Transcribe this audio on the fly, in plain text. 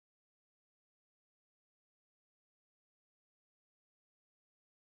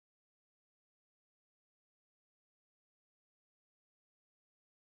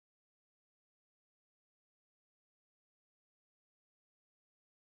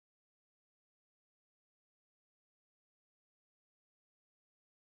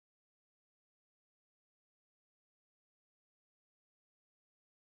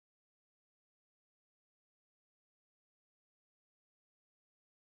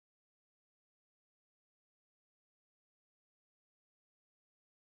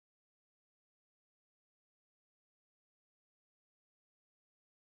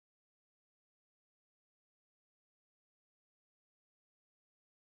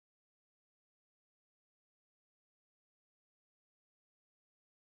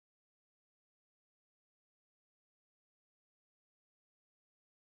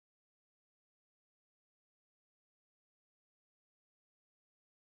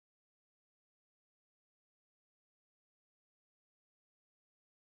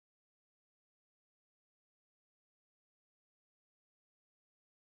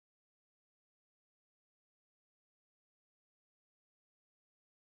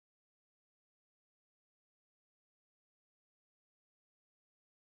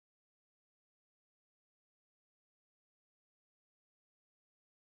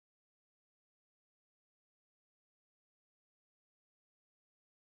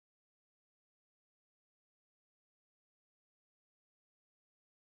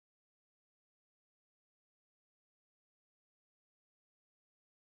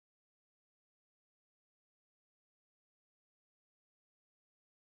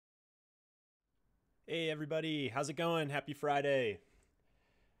Hey everybody, how's it going? Happy Friday.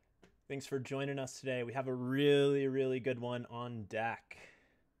 Thanks for joining us today. We have a really good one on deck.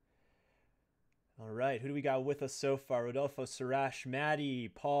 All right, who do we got with us so far? Rodolfo, Suresh, Maddie,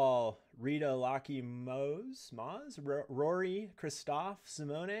 Paul, Rita, Lockie, Moz, Rory, Christophe,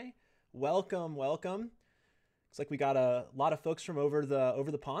 Simone. Welcome. Looks like we got a lot of folks from over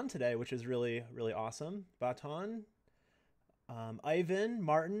the pond today, which is really awesome. Baton, Ivan,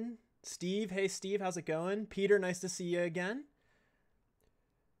 Martin, Steve. Hey Steve, how's it going? Peter, nice to see you again.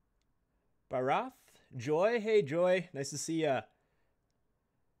 Barath, Joy. Hey Joy, nice to see ya.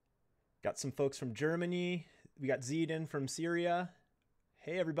 Got some folks from Germany. We got Zidin from Syria.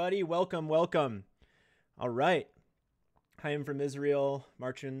 Hey everybody, welcome. All right. Hi, I'm from Israel.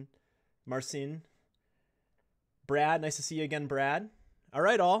 Marcin. Brad, nice to see you again, Brad. All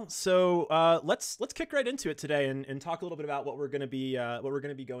right, all. So let's kick right into it today and talk a little bit about what we're going to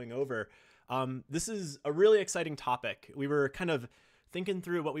be going over. This is a really exciting topic. We were kind of thinking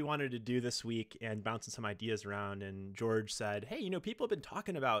through what we wanted to do this week and bouncing some ideas around. And George said, "Hey, people have been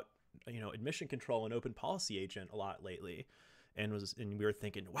talking about admission control and open policy agent a lot lately." And we were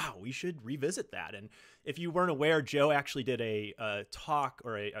thinking, wow, we should revisit that. And if you weren't aware, Joe actually did a talk,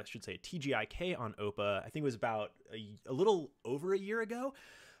 or I should say a TGIK on OPA. I think it was about a little over a year ago,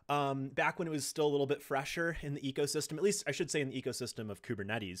 back when it was still a little bit fresher in the ecosystem, at least I should say in the ecosystem of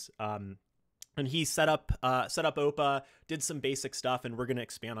Kubernetes. And he set up OPA, did some basic stuff, and we're going to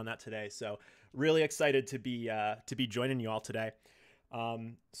expand on that today. So really excited to be joining you all today.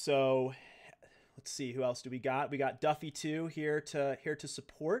 So let's see, who else do we got? We got Duffy too here to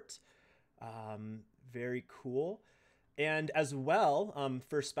support. Very cool. And as well,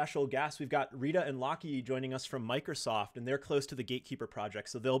 for special guests, we've got Rita and Lockie joining us from Microsoft, and they're close to the Gatekeeper project.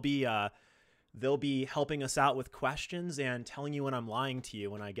 So they'll be helping us out with questions and telling you when I'm lying to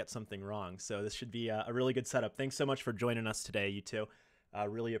you when I get something wrong. So this should be a really good setup. Thanks so much for joining us today, you two.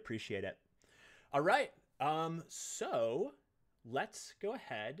 Really appreciate it. All right. So let's go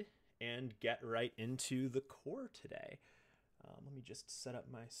ahead and get right into the core today. Let me just set up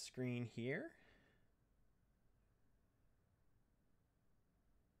my screen here.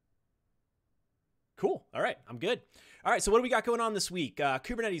 Cool. All right, I'm good. All right, so what do we got going on this week?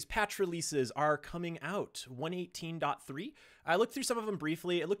 Kubernetes patch releases are coming out, 118.3. I looked through some of them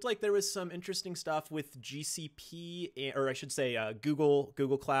briefly. It looked like there was some interesting stuff with GCP, or I should say Google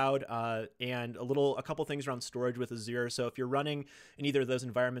Cloud, and a couple things around storage with Azure. So if you're running in either of those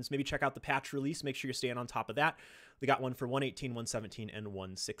environments, maybe check out the patch release. Make sure you're staying on top of that. We got one for 118, 117, and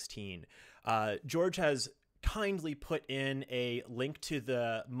 116. George has kindly put in a link to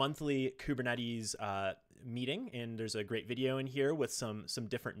the monthly Kubernetes meeting, and there's a great video in here with some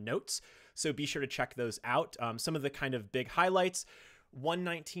different notes, so be sure to check those out. Some of the kind of big highlights: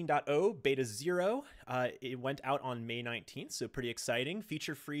 119.0 beta 0, it went out on May 19th, so pretty exciting.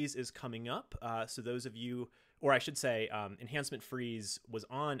 Feature freeze is coming up, so those of you, or I should say enhancement freeze was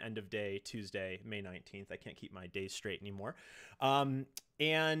on end of day Tuesday, May 19th. I can't keep my days straight anymore.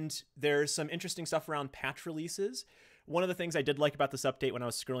 And there's some interesting stuff around patch releases. One of the things I did like about this update when I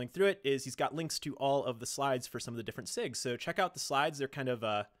was scrolling through it is he's got links to all of the slides for some of the different SIGs. So check out the slides. They're kind of,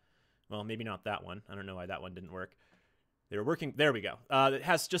 well, maybe not that one. I don't know why that one didn't work. They were working. There we go. It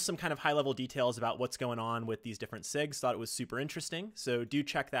has just some kind of high-level details about what's going on with these different SIGs. Thought it was super interesting. So do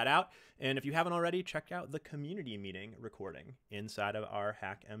check that out. And if you haven't already, check out the community meeting recording inside of our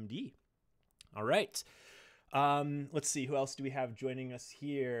HackMD. All right. Let's see, who else do we have joining us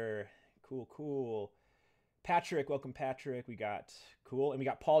here? Cool. Patrick, welcome Patrick. We got cool, and we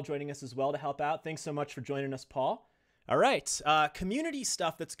got Paul joining us as well to help out. Thanks so much for joining us, Paul. All right, community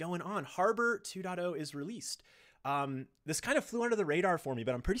stuff that's going on. Harbor 2.0 is released. This kind of flew under the radar for me,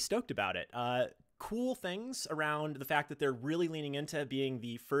 but I'm pretty stoked about it. Cool things around the fact that they're really leaning into being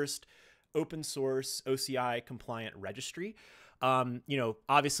the first open source OCI compliant registry.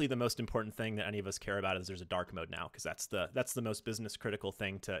 Obviously the most important thing that any of us care about is there's a dark mode now, because that's the most business critical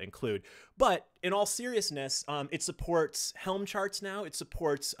thing to include. But in all seriousness, it supports Helm charts now. It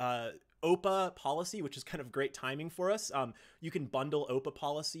supports OPA policy, which is kind of great timing for us. You can bundle OPA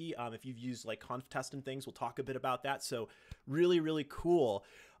policy if you've used like Conftest and things. We'll talk a bit about that. So really cool.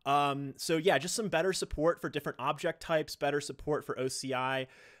 So yeah, just some better support for different object types, better support for OCI.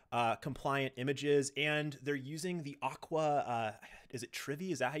 Compliant images, and they're using the Aqua, is it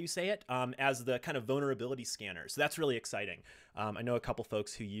Trivy? Is that how you say it? As the kind of vulnerability scanner. So that's really exciting. I know a couple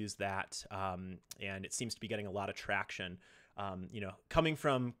folks who use that, and it seems to be getting a lot of traction. Coming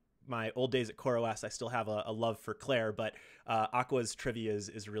from my old days at CoreOS, I still have a love for Claire, but Aqua's Trivia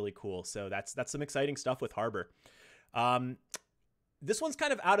is really cool. So that's some exciting stuff with Harbor. This one's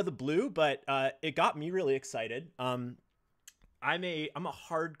kind of out of the blue, but it got me really excited. I'm a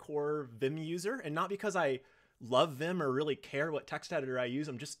hardcore Vim user, and not because I love Vim or really care what text editor I use.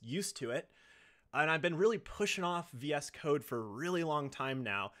 I'm just used to it. And I've been really pushing off VS Code for a really long time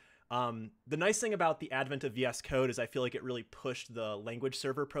now. The nice thing about the advent of VS Code is I feel like it really pushed the language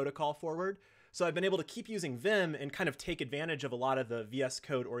server protocol forward. So I've been able to keep using Vim and kind of take advantage of a lot of the VS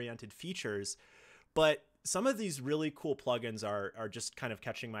Code oriented features. But some of these really cool plugins are just kind of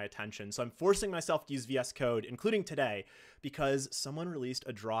catching my attention. So I'm forcing myself to use VS Code, including today, because someone released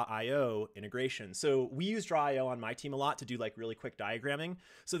a Draw.io integration. So we use Draw.io on my team a lot to do like really quick diagramming.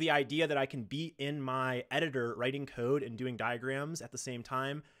 So the idea that I can be in my editor writing code and doing diagrams at the same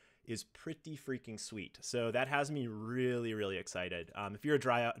time is pretty freaking sweet. So that has me really, really excited. If you're a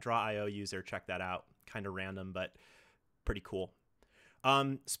Draw.io user, check that out. Kind of random, but pretty cool.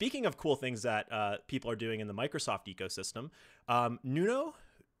 Speaking of cool things that people are doing in the Microsoft ecosystem, Nuno,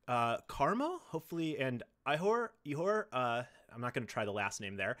 Karmo, hopefully, and Ihor, I'm not going to try the last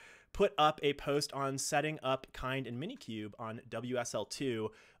name there, put up a post on setting up Kind and Minikube on WSL2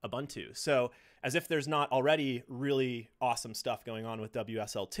 Ubuntu. So as if there's not already really awesome stuff going on with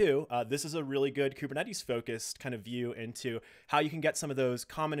WSL2, this is a really good Kubernetes focused kind of view into how you can get some of those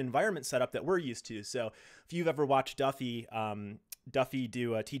common environments set up that we're used to. So if you've ever watched Duffy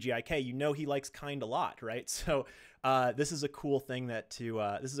do a TGIK, you know he likes Kind a lot, right? So this is a cool thing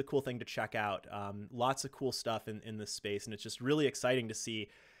to check out. Lots of cool stuff in this space, and it's just really exciting to see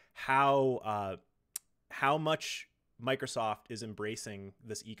how much Microsoft is embracing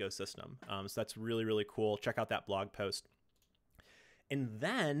this ecosystem. So that's really, really cool. Check out that blog post. And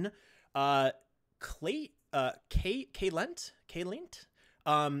then Klent,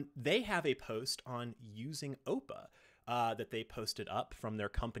 they have a post on using OPA that they posted up from their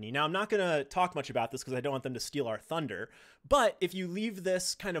company. Now, I'm not going to talk much about this because I don't want them to steal our thunder. But if you leave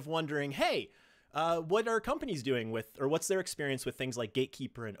this kind of wondering, hey, what are companies doing with, or what's their experience with things like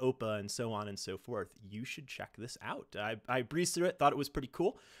Gatekeeper and OPA and so on and so forth, you should check this out. I breezed through it, thought it was pretty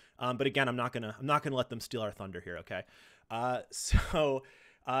cool. But again, I'm not gonna let them steal our thunder here. Okay. And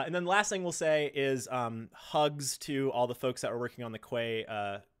then the last thing we'll say is hugs to all the folks that were working on the Quay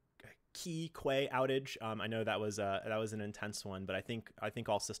outage. I know that was an intense one, but I think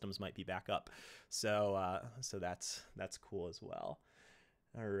all systems might be back up. So that's cool as well.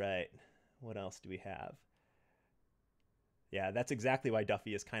 All right. What else do we have? Yeah, that's exactly why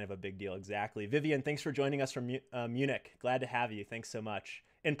Duffy is kind of a big deal. Exactly. Vivian, thanks for joining us from Munich. Glad to have you. Thanks so much.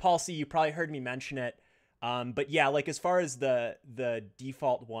 And Paul C., you probably heard me mention it. But yeah, like as far as the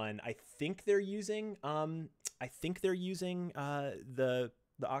default one, I think they're using the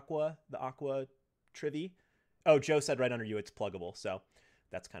Aqua Trivy. Oh, Joe said right under you it's pluggable, so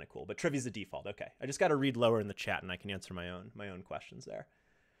that's kind of cool. But Trivy's the default. Okay, I just got to read lower in the chat and I can answer my own questions there.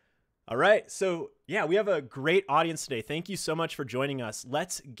 All right, so yeah, we have a great audience today. Thank you so much for joining us.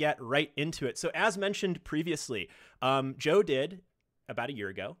 Let's get right into it. So as mentioned previously, Joe did about a year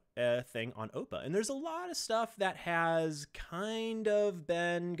ago a thing on OPA, and there's a lot of stuff that has kind of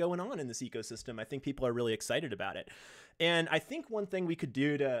been going on in this ecosystem. I think people are really excited about it. And I think one thing we could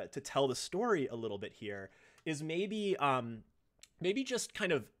do to tell the story a little bit here is maybe just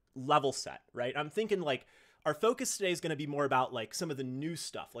kind of level set, right? I'm thinking like our focus today is going to be more about like some of the new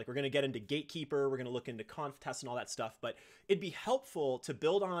stuff. Like we're going to get into Gatekeeper, we're going to look into conf tests and all that stuff, but it'd be helpful to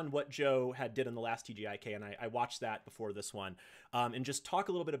build on what Joe had did in the last TGIK, and I watched that before this one, and just talk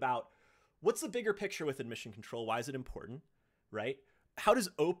a little bit about what's the bigger picture with admission control, why is it important, right? How does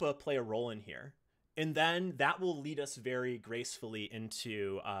OPA play a role in here? And then that will lead us very gracefully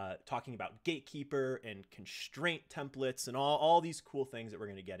into talking about Gatekeeper and constraint templates and all these cool things that we're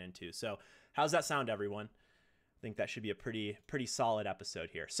going to get into. So how's that sound, everyone? I think that should be a pretty solid episode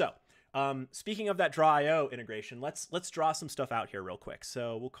here. So speaking of that Draw.io integration, let's draw some stuff out here real quick.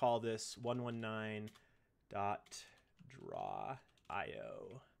 So we'll call this 119.drawio.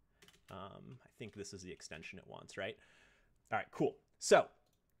 I think this is the extension it wants, right? All right, cool. So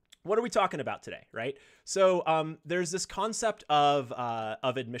what are we talking about today, right? So there's this concept of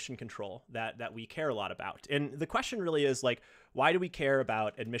admission control that we care a lot about. And the question really is like, why do we care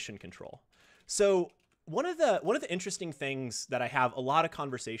about admission control? So one of the interesting things that I have a lot of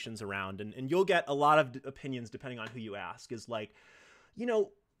conversations around, and you'll get a lot of opinions depending on who you ask, is like, you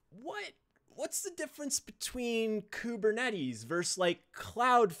know, what's the difference between Kubernetes versus like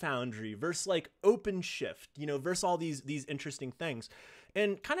Cloud Foundry versus like OpenShift, you know, versus all these interesting things.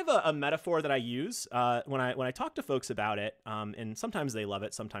 And kind of a metaphor that I use when I talk to folks about it, and sometimes they love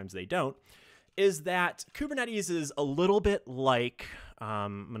it, sometimes they don't, is that Kubernetes is a little bit like,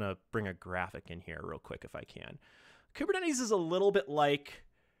 I'm going to bring a graphic in here real quick if I can. Kubernetes is a little bit like,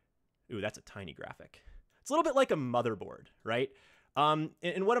 ooh, that's a tiny graphic. It's a little bit like a motherboard, right?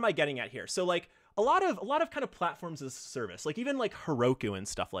 And what am I getting at here? So like a lot of kind of platforms as a service, like even like Heroku and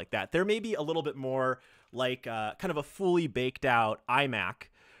stuff like that, there may be a little bit more like kind of a fully baked out iMac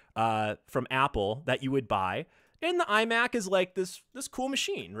from Apple that you would buy. And the iMac is like this cool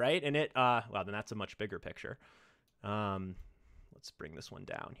machine, right? And it, well, then that's a much bigger picture. Let's bring this one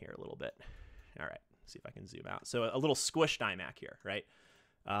down here a little bit. All right, see if I can zoom out. So a little squished iMac here, right?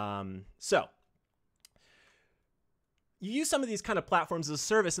 So you use some of these kind of platforms as a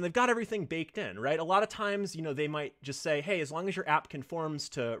service and they've got everything baked in, right? A lot of times, you know, they might just say, hey, as long as your app conforms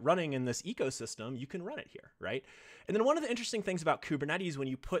to running in this ecosystem, you can run it here, right? And then one of the interesting things about Kubernetes when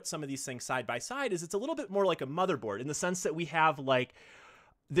you put some of these things side by side is it's a little bit more like a motherboard in the sense that we have like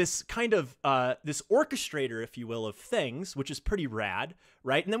this kind of, this orchestrator, if you will, of things, which is pretty rad,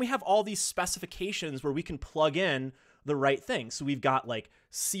 right? And then we have all these specifications where we can plug in the right thing. So we've got like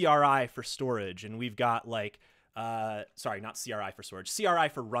CRI for storage and we've got like, sorry, not CRI for storage, CRI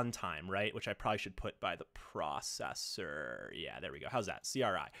for runtime, right? Which I probably should put by the processor. Yeah, there we go. How's that?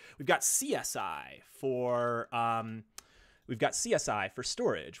 CRI. We've got CSI for,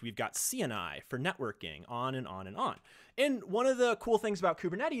 storage. We've got CNI for networking, on and on and on. And one of the cool things about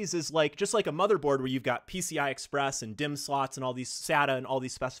Kubernetes is like, just like a motherboard where you've got PCI Express and DIMM slots and all these SATA and all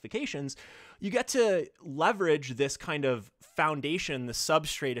these specifications, you get to leverage this kind of foundation, the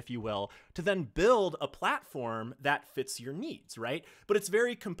substrate, if you will, to then build a platform that fits your needs, right? But it's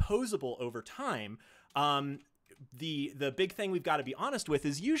very composable over time. The big thing we've got to be honest with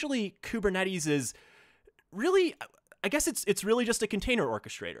is usually Kubernetes is really, I guess it's really just a container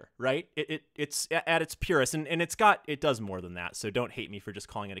orchestrator, right? It's at its purest, and it does more than that. So don't hate me for just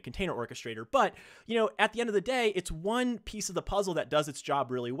calling it a container orchestrator. But you know, at the end of the day, it's one piece of the puzzle that does its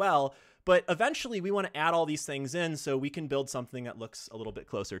job really well. But eventually, we want to add all these things in so we can build something that looks a little bit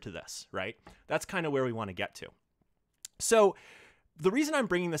closer to this, right? That's kind of where we want to get to. So the reason I'm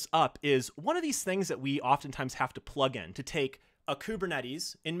bringing this up is one of these things that we oftentimes have to plug in to take a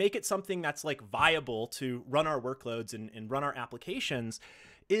Kubernetes and make it something that's like viable to run our workloads and run our applications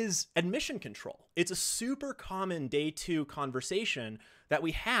is admission control. It's a super common day two conversation that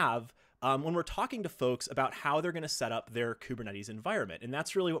we have when we're talking to folks about how they're going to set up their Kubernetes environment. And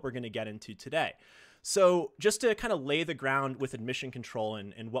that's really what we're going to get into today. So just to kind of lay the ground with admission control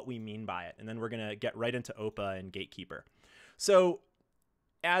and what we mean by it, and then we're going to get right into OPA and Gatekeeper. So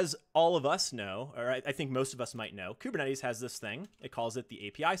as all of us know, or I think most of us might know, Kubernetes has this thing. It calls it the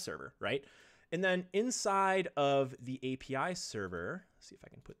API server, right? And then inside of the API server, let's see if I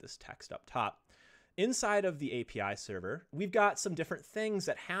can put this text up top. Inside of the API server, we've got some different things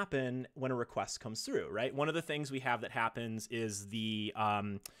that happen when a request comes through, right? One of the things we have that happens is the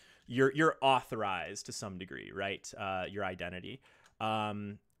you're authorized to some degree, right? Your identity.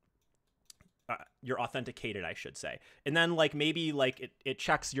 You're authenticated, I should say. And then like maybe like it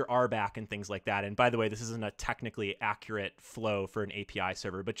checks your RBAC and things like that. And by the way, this isn't a technically accurate flow for an API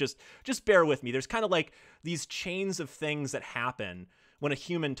server, but just bear with me. There's kind of like these chains of things that happen when a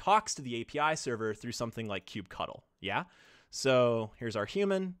human talks to the API server through something like kubectl, yeah? So here's our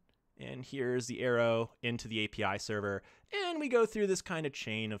human, and here's the arrow into the API server, and we go through this kind of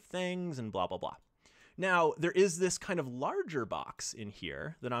chain of things and blah, blah, blah. Now, there is this kind of larger box in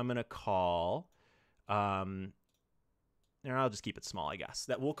here that I'm going to call, and I'll just keep it small, I guess,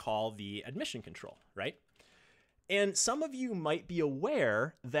 that we'll call the admission control, right? And some of you might be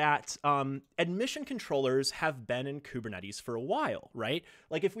aware that admission controllers have been in Kubernetes for a while, right?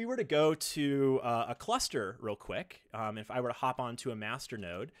 Like if we were to go to a cluster real quick, if I were to hop onto a master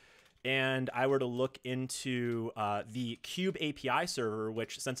node, and I were to look into the Kube API server,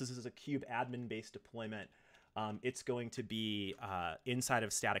 which since this is a Kube admin-based deployment, it's going to be inside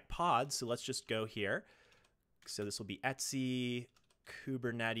of static pods. So let's just go here. So this will be etc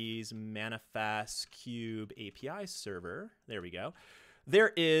Kubernetes manifest Kube API server. There we go.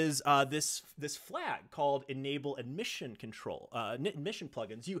 There is this flag called enable admission control, admission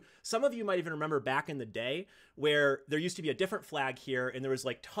plugins. Some of you might even remember back in the day where there used to be a different flag here and there was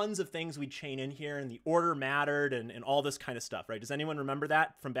like tons of things we'd chain in here and the order mattered and all this kind of stuff, right? Does anyone remember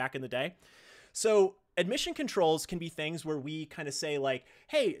that from back in the day? So admission controls can be things where we kind of say like,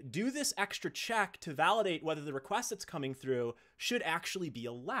 hey, do this extra check to validate whether the request that's coming through should actually be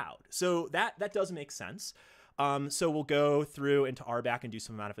allowed. So that does make sense. So we'll go through into RBAC and do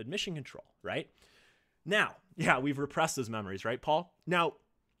some amount of admission control, right? Now, yeah, we've repressed those memories, right, Paul? Now,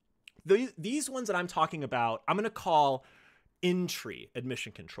 these ones that I'm talking about, I'm going to call in-tree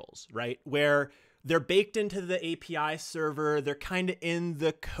admission controls, right? Where they're baked into the API server. They're kind of in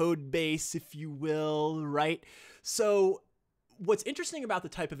the code base, if you will, right? So what's interesting about the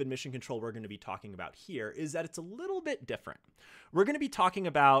type of admission control we're going to be talking about here is that it's a little bit different. We're going to be talking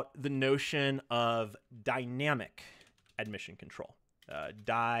about the notion of dynamic admission control,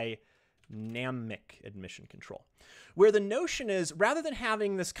 dynamic admission control, where the notion is rather than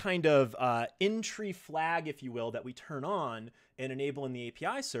having this kind of entry flag, if you will, that we turn on and enable in the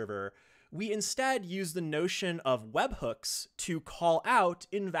API server, we instead use the notion of webhooks to call out,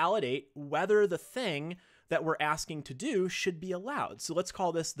 invalidate whether the thing that we're asking to do should be allowed. So let's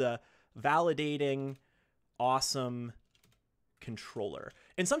call this the validating awesome controller.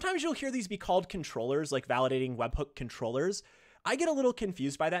 And sometimes you'll hear these be called controllers, like validating webhook controllers. I get a little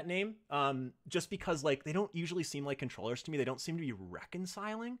confused by that name, just because like they don't usually seem like controllers to me. They don't seem to be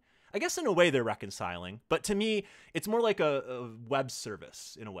reconciling. I guess in a way they're reconciling, but to me, it's more like a web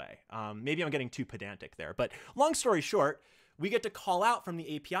service in a way. Maybe I'm getting too pedantic there, but long story short, we get to call out from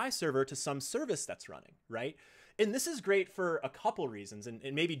the API server to some service that's running, right? And this is great for a couple reasons, and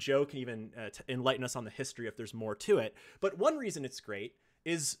maybe Joe can even enlighten us on the history if there's more to it. But one reason it's great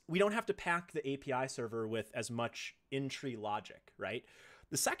is we don't have to pack the API server with as much entry logic, right?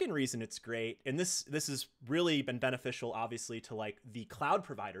 The second reason it's great, and this has really been beneficial, obviously, to like the cloud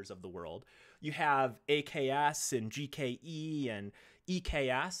providers of the world. You have AKS and GKE and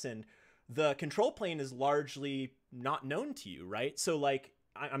EKS, and the control plane is largely not known to you, right? So like,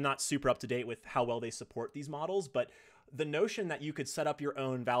 I'm not super up to date with how well they support these models, but the notion that you could set up your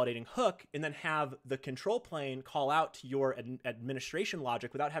own validating hook and then have the control plane call out to your administration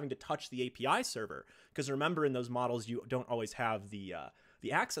logic without having to touch the API server, because remember in those models, you don't always have the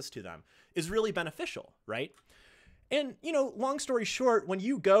access to them, is really beneficial, right? And, you know, long story short, when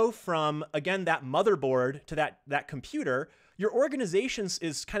you go from, again, that motherboard to that computer, your organization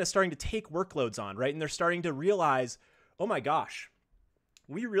is kind of starting to take workloads on, right? And they're starting to realize, oh my gosh,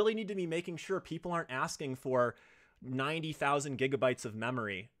 we really need to be making sure people aren't asking for 90,000 gigabytes of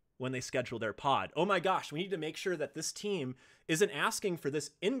memory when they schedule their pod. Oh my gosh, we need to make sure that this team isn't asking for this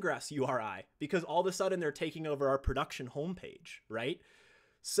ingress URI because all of a sudden they're taking over our production homepage, right?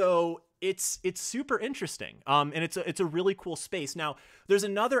 So it's super interesting, and it's a really cool space. Now, there's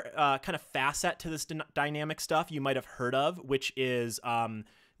another kind of facet to this dynamic stuff you might have heard of, which is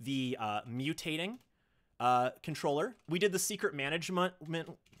the mutating controller. We did the secret management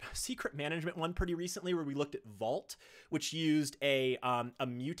one pretty recently, where we looked at Vault, which used a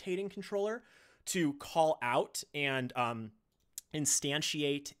mutating controller to call out and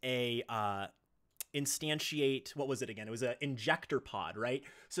instantiate what was it again? It was an injector pod, right?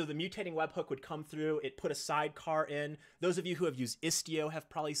 So the mutating webhook would come through, it put a sidecar in. Those of you who have used Istio have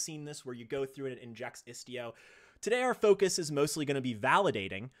probably seen this, where you go through and it injects Istio. Today, our focus is mostly going to be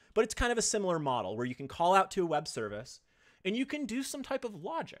validating, but it's kind of a similar model where you can call out to a web service and you can do some type of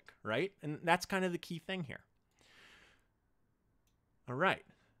logic, right? And that's kind of the key thing here. All right,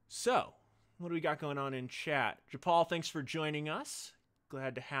 so what do we got going on in chat? Japal, thanks for joining us.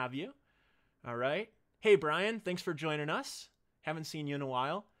 Glad to have you. All right. Hey, Brian, thanks for joining us. Haven't seen you in a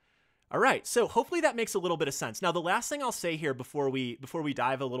while. All right, so hopefully that makes a little bit of sense. Now, the last thing I'll say here before we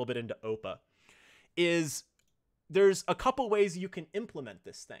dive a little bit into OPA is there's a couple ways you can implement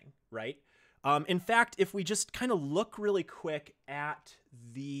this thing, right? In fact, if we just kind of look really quick at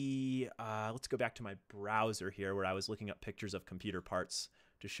the, let's go back to my browser here where I was looking up pictures of computer parts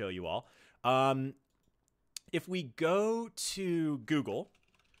to show you all. If we go to Google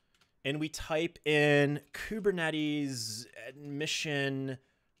and we type in Kubernetes admission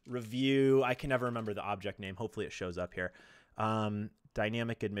review, I can never remember the object name. Hopefully it shows up here.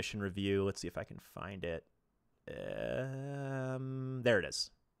 Dynamic admission review. Let's see if I can find it. There it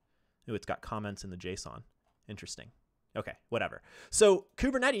is. Ooh, it's got comments in the JSON. Interesting. Okay, whatever. So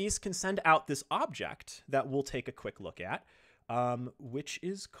Kubernetes can send out this object that we'll take a quick look at, which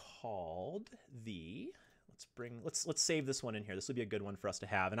is called the, let's save this one in here. This will be a good one for us to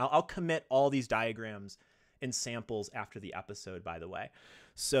have. And I'll commit all these diagrams and samples after the episode, by the way.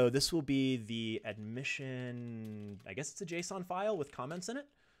 So this will be the admission, I guess it's a JSON file with comments in it,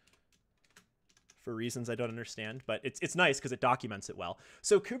 for reasons I don't understand, but it's nice because it documents it well.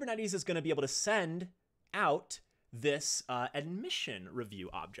 So Kubernetes is going to be able to send out this admission review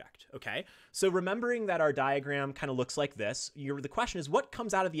object, okay? So remembering that our diagram kind of looks like this, the question is what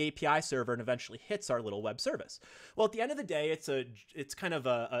comes out of the API server and eventually hits our little web service? Well, at the end of the day, it's kind of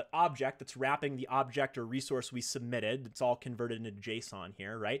an object that's wrapping the object or resource we submitted. It's all converted into JSON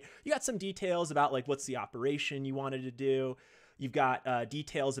here, right? You got some details about like what's the operation you wanted to do. You've got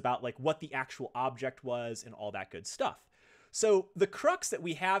details about like what the actual object was and all that good stuff. So the crux that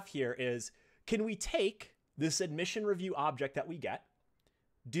we have here is, can we take this admission review object that we get,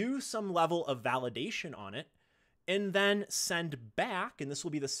 do some level of validation on it, and then send back, and this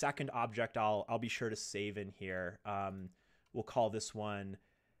will be the second object I'll be sure to save in here. We'll call this one,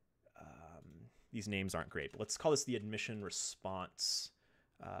 these names aren't great, but let's call this the admission response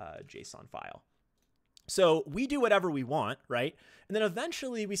JSON file. So we do whatever we want, right? And then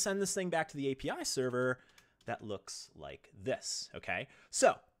eventually we send this thing back to the API server that looks like this, okay?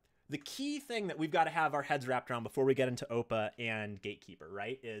 So the key thing that we've got to have our heads wrapped around before we get into OPA and Gatekeeper,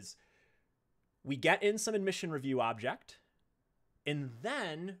 right, is we get in some admission review object, and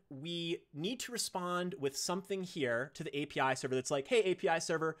then we need to respond with something here to the API server that's like, hey, API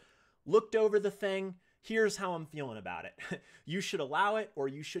server, looked over the thing. Here's how I'm feeling about it. You should allow it or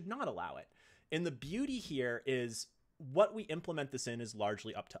you should not allow it. And the beauty here is what we implement this in is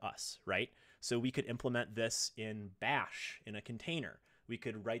largely up to us, right? So we could implement this in Bash in a container. We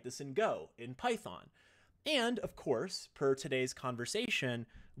could write this in Go, in Python. And of course, per today's conversation,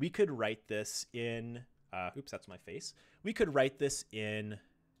 we could write this in, oops, that's my face. We could write this in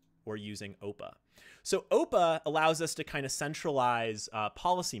or using OPA. So OPA allows us to kind of centralize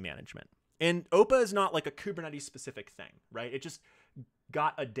policy management. And OPA is not like a Kubernetes specific thing, right? It just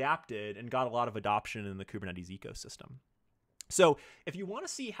got adapted and got a lot of adoption in the Kubernetes ecosystem. So if you want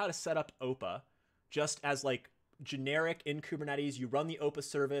to see how to set up OPA just as like generic in Kubernetes, you run the OPA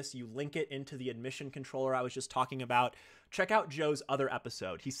service, you link it into the admission controller I was just talking about, check out Joe's other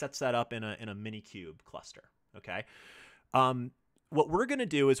episode. He sets that up in a Minikube cluster, okay? What we're going to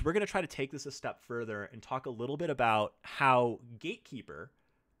do is we're going to try to take this a step further and talk a little bit about how Gatekeeper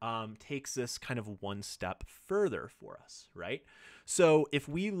takes this kind of one step further for us, right? So if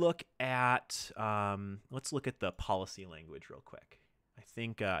we look at, let's look at the policy language real quick. I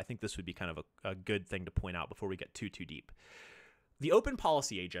think this would be kind of a good thing to point out before we get too deep. The open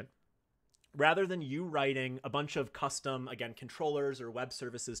policy agent, rather than you writing a bunch of custom, again, controllers or web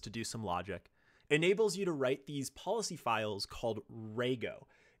services to do some logic, enables you to write these policy files called Rego.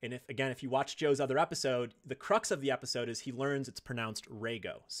 And if you watch Joe's other episode, the crux of the episode is he learns it's pronounced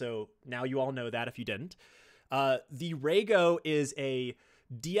Rego. So now you all know that if you didn't. The Rego is a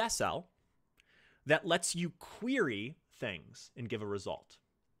DSL that lets you query things and give a result.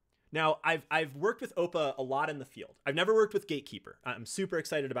 Now, I've worked with OPA a lot in the field. I've never worked with Gatekeeper. I'm super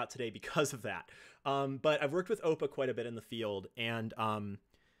excited about today because of that. But I've worked with OPA quite a bit in the field, and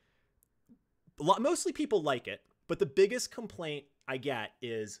mostly people like it. But the biggest complaint I get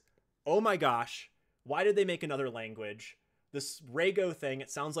is, oh my gosh, why did they make another language? This Rego thing,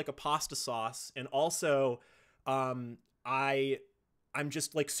 it sounds like a pasta sauce. And also, I'm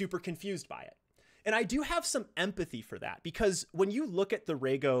just like super confused by it. And I do have some empathy for that, because when you look at the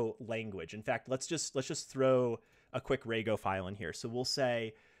Rego language, in fact, let's just throw a quick Rego file in here. So we'll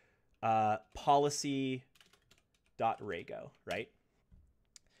say policy.rego, right?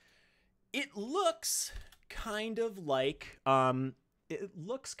 It looks kind of like, in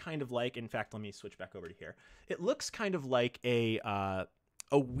fact, let me switch back over to here. It looks kind of like a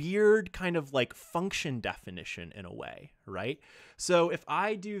weird kind of like function definition in a way, right? So if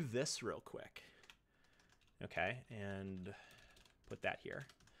I do this real quick, okay, and put that here,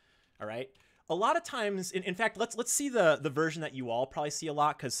 all right? A lot of times, in fact, let's see the version that you all probably see a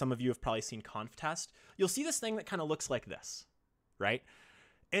lot, because some of you have probably seen conf test. You'll see this thing that kind of looks like this, right?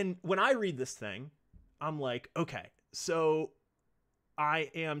 And when I read this thing, I'm like, okay, so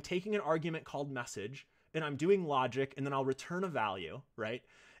I am taking an argument called message, and I'm doing logic, and then I'll return a value, right?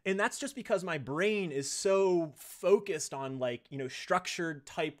 And that's just because my brain is so focused on, like, you know, structured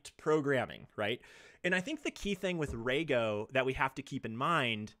typed programming, right? And I think the key thing with Rego that we have to keep in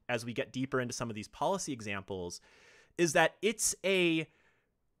mind as we get deeper into some of these policy examples is that it's a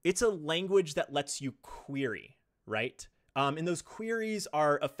language that lets you query, right? And those queries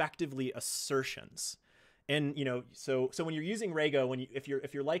are effectively assertions. And, you know, so when you're using Rego, if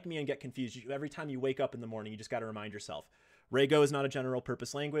you're like me and get confused, every time you wake up in the morning, you just got to remind yourself, Rego is not a general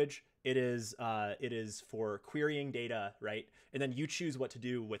purpose language. It is for querying data, right? And then you choose what to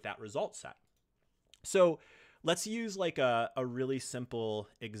do with that result set. So let's use like a really simple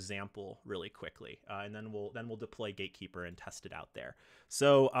example really quickly, and then we'll deploy Gatekeeper and test it out there.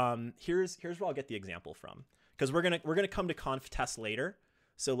 So here's where I'll get the example from, because we're gonna come to conf test later.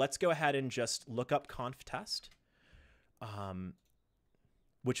 So let's go ahead and just look up conf test,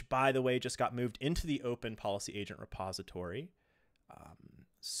 which, by the way, just got moved into the open policy agent repository.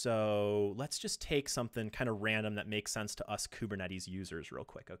 So let's just take something kind of random that makes sense to us Kubernetes users real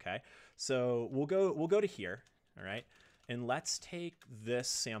quick, okay? So we'll go to here, all right? And let's take this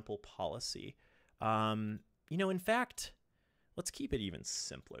sample policy. You know, in fact, let's keep it even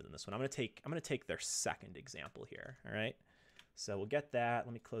simpler than this one. I'm gonna take their second example here, all right? So we'll get that.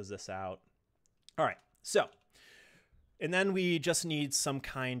 Let me close this out. All right, so And then we just need some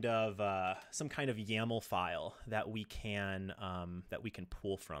kind of YAML file that we can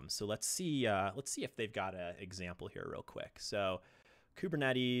pull from. So let's see if they've got an example here real quick. So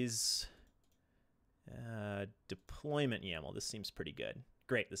Kubernetes deployment YAML. This seems pretty good.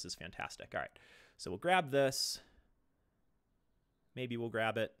 Great, this is fantastic. All right, so we'll grab this. Maybe we'll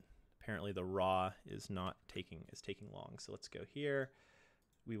grab it. Apparently the raw is taking long. So let's go here.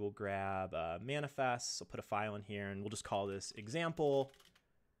 We will grab manifests. I'll put a file in here, and we'll just call this example.yaml.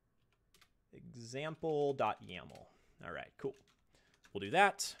 All right, cool. We'll do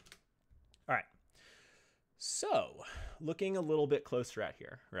that. All right. So looking a little bit closer at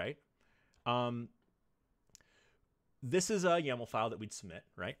here, right? This is a YAML file that we'd submit,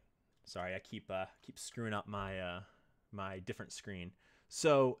 right? Sorry, I keep screwing up my my different screen.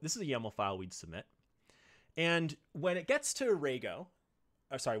 So this is a YAML file we'd submit, and when it gets to Rego.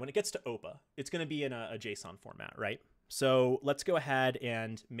 When it gets to OPA, it's going to be in a JSON format, right? So let's go ahead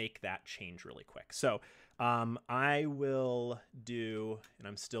and make that change really quick. So I will do, and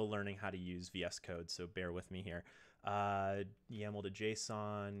I'm still learning how to use VS Code, so bear with me here. YAML to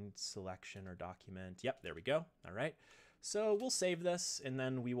JSON, selection or document. Yep, there we go. All right. So we'll save this, and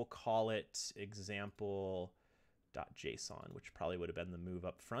then we will call it example.json, which probably would have been the move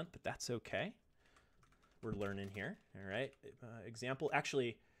up front, but that's okay. We're learning here. All right. Example.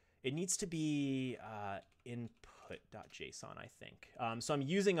 Actually, it needs to be input.json, I think. So I'm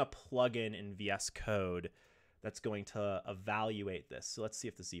using a plugin in VS Code that's going to evaluate this. So let's see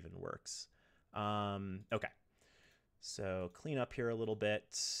if this even works. Okay. So clean up here a little bit.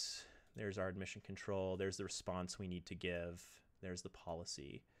 There's our admission control. There's the response we need to give. There's the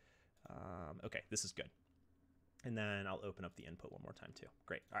policy. Okay, this is good. And then I'll open up the input one more time too.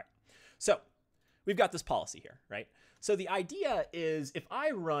 Great. All right. So we've got this policy here, right? So the idea is if I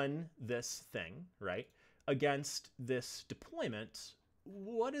run this thing, right, against this deployment,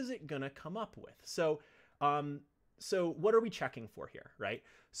 what is it gonna come up with? So, so what are we checking for here, right?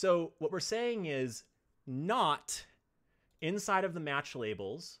 So what we're saying is not inside of the match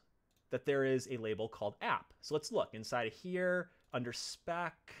labels that there is a label called app. So let's look inside of here under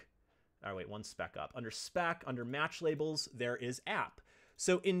spec. Oh wait, one spec up. Under spec, under match labels, there is app.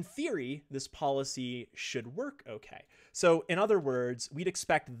 So in theory, this policy should work okay. So in other words, we'd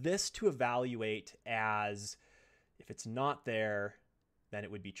expect this to evaluate as if it's not there, then it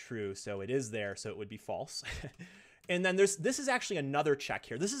would be true. So it is there, so it would be false. And then this is actually another check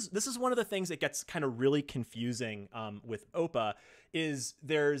here. This is one of the things that gets kind of really confusing with OPA is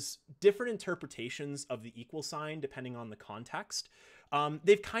there's different interpretations of the equal sign depending on the context.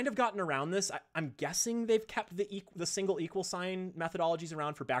 They've kind of gotten around this. I'm guessing they've kept the single equal sign methodologies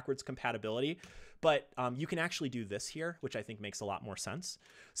around for backwards compatibility, but you can actually do this here, which I think makes a lot more sense.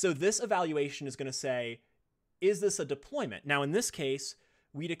 So this evaluation is going to say, is this a deployment? Now, in this case,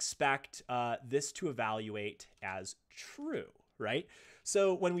 we'd expect this to evaluate as true, right?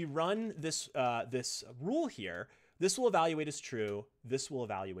 So when we run this, this rule here, this will evaluate as true. This will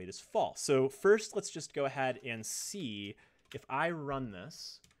evaluate as false. So first, let's just go ahead and see if I run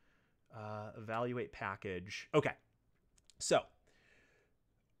this, evaluate package. Okay, so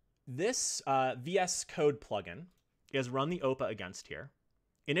this VS Code plugin is run the OPA against here,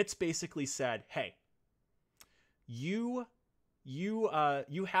 and it's basically said, hey, you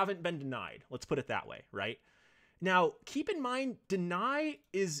haven't been denied. Let's put it that way, right? Now, keep in mind, deny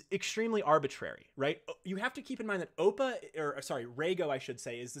is extremely arbitrary, right? You have to keep in mind that OPA, or sorry, Rego, I should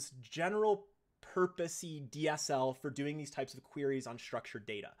say, is this general purposey DSL for doing these types of queries on structured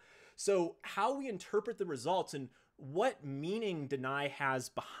data. So how we interpret the results and what meaning deny has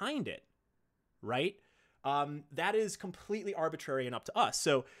behind it, right? That is completely arbitrary and up to us.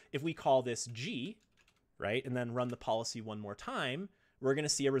 So if we call this G, right, and then run the policy one more time, we're going to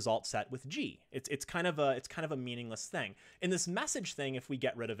see a result set with G. It's kind of a meaningless thing. In this message thing, if we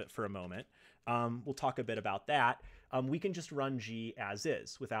get rid of it for a moment, we'll talk a bit about that. We can just run G as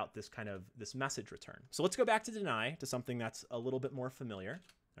is without this message return. So let's go back to deny, to something that's a little bit more familiar.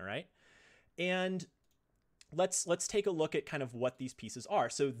 All right, and let's take a look at kind of what these pieces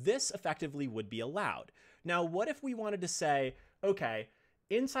are. So this effectively would be allowed. Now, what if we wanted to say, okay,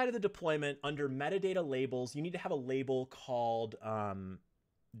 inside of the deployment under metadata labels, you need to have a label called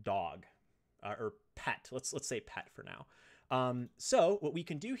dog or pet. Let's say pet for now. So what we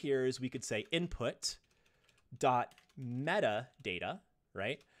can do here is we could say input dot metadata,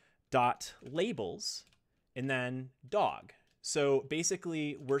 right, dot labels, and then dog. So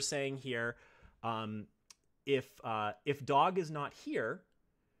basically we're saying here, if dog is not here,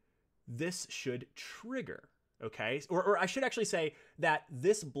 this should trigger. Okay, or I should actually say that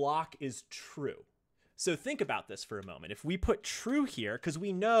this block is true. So think about this for a moment. If we put true here, because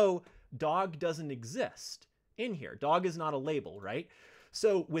we know dog doesn't exist in here. Dog is not a label, right?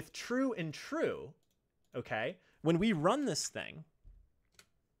 So with true and true, okay, when we run this thing,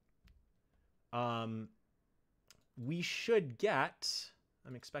 we should get,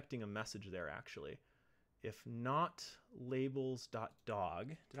 I'm expecting a message there actually. If not labels.dog,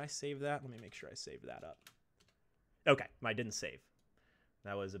 did I save that? Let me make sure I saved that up. Okay, I didn't save.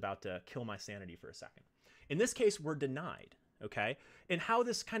 That was about to kill my sanity for a second. In this case, we're denied, okay? And how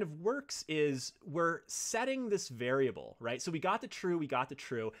this kind of works is we're setting this variable, right? So we got the true, we got the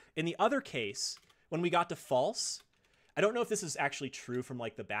true. In the other case, when we got to false, I don't know if this is actually true from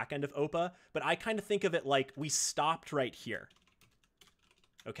like the back end of OPA, but I kind of think of it like we stopped right here,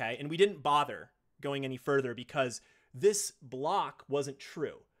 okay? And we didn't bother going any further because this block wasn't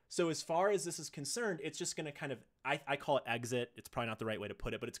true. So as far as this is concerned, it's just going to kind of, I call it exit. It's probably not the right way to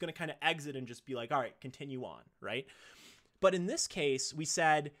put it, but it's going to kind of exit and just be like, all right, continue on, right? But in this case, we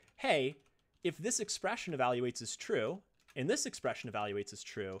said, hey, if this expression evaluates as true, and this expression evaluates as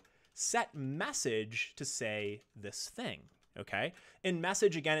true, set message to say this thing, okay? In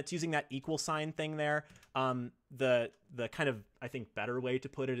message, again, it's using that equal sign thing there. The kind of, I think, better way to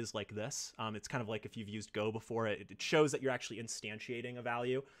put it is like this. It's kind of like if you've used Go before, it shows that you're actually instantiating a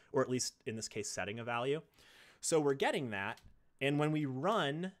value, or at least in this case, setting a value. So we're getting that. And when we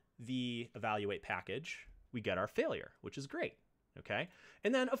run the evaluate package, we get our failure, which is great, okay?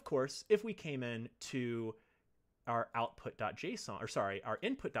 And then, of course, if we came in to our output.json, or sorry, our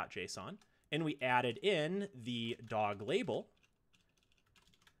input.json, and we added in the dog label.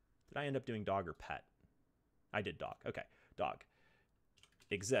 Did I end up doing dog or pet? I did dog. Okay, dog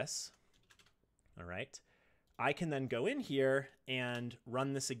exists. All right. I can then go in here and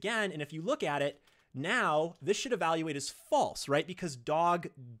run this again. And if you look at it, now this should evaluate as false, right? Because dog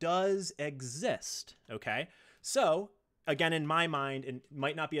does exist, okay? So again, in my mind, and it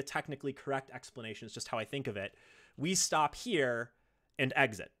might not be a technically correct explanation, it's just how I think of it, we stop here and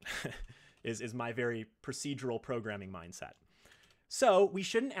exit is my very procedural programming mindset. So we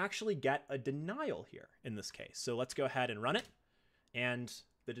shouldn't actually get a denial here in this case. So let's go ahead and run it. And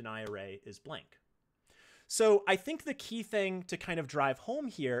the deny array is blank. So I think the key thing to kind of drive home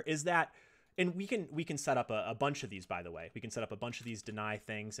here is that, and we can set up a bunch of these, by the way. We can set up a bunch of these deny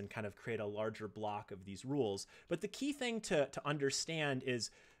things and kind of create a larger block of these rules. But the key thing to understand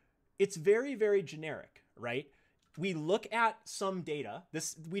is it's very, very generic, right? We look at some data.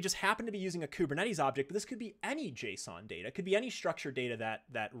 We just happen to be using a Kubernetes object, but this could be any JSON data. It could be any structured data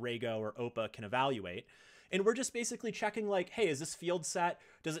that Rego or OPA can evaluate. And we're just basically checking like, hey, is this field set?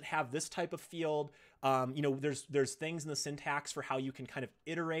 Does it have this type of field? You know, there's things in the syntax for how you can kind of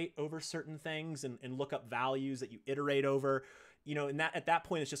iterate over certain things and look up values that you iterate over. You know, and at that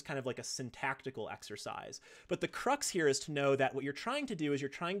point, it's just kind of like a syntactical exercise. But the crux here is to know that what you're trying to do is you're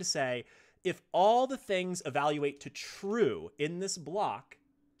trying to say, if all the things evaluate to true in this block,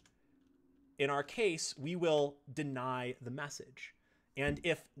 in our case, we will deny the message. And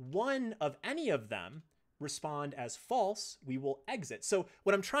if one of any of them respond as false, we will exit. So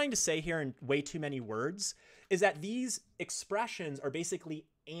what I'm trying to say here in way too many words is that these expressions are basically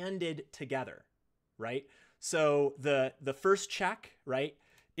anded together, right? So the first check, right,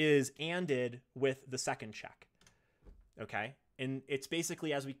 is anded with the second check, okay? And it's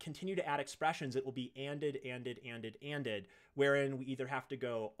basically, as we continue to add expressions, it will be anded, wherein we either have to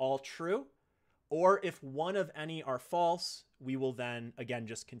go all true, or if one of any are false, we will then, again,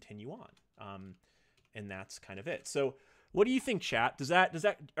 just continue on. And that's kind of it. So what do you think, chat?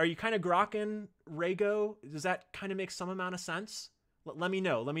 Are you kind of grokking Rego? Does that kind of make some amount of sense? Let me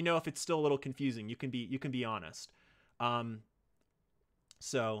know. Let me know if it's still a little confusing. You can be honest.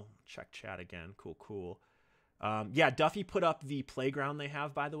 So check chat again. Cool. Yeah, Duffy put up the playground they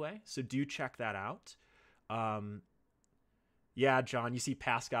have, by the way. So do check that out. Yeah, John, you see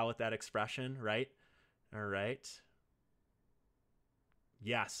Pascal with that expression, right? All right.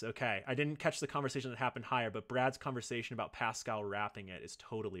 Yes, okay. I didn't catch the conversation that happened higher, but Brad's conversation about Pascal wrapping it is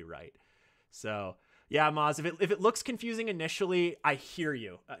totally right. So yeah, Maz, if it looks confusing initially, I hear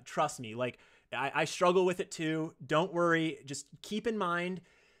you. Trust me, like I struggle with it too. Don't worry. Just keep in mind,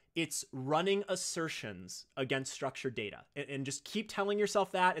 it's running assertions against structured data, and just keep telling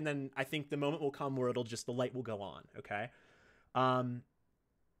yourself that. And then I think the moment will come where the light will go on. Okay.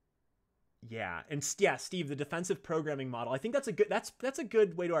 Yeah. And yeah, Steve, the defensive programming model, I think that's a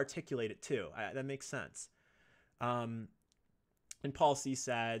good way to articulate it too. That makes sense. And Paul C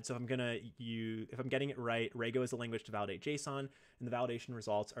said, so if I'm getting it right, Rego is a language to validate JSON, and the validation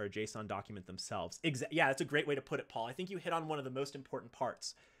results are a JSON document themselves. Yeah, that's a great way to put it, Paul. I think you hit on one of the most important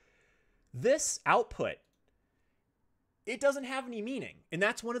parts. This output, it doesn't have any meaning. And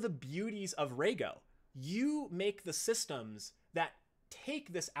that's one of the beauties of Rego. You make the systems that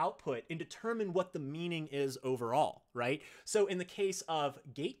take this output and determine what the meaning is overall, right? So in the case of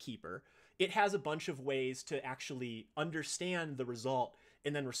Gatekeeper, it has a bunch of ways to actually understand the result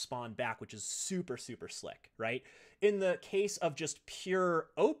and then respond back, which is super, super slick, right? In the case of just pure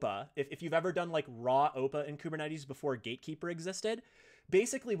OPA, if you've ever done like raw OPA in Kubernetes before Gatekeeper existed,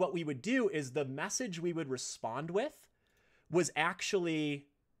 basically what we would do is the message we would respond with was actually,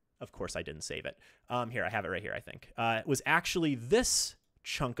 of course I didn't save it. Here, I have it right here, I think. It was actually this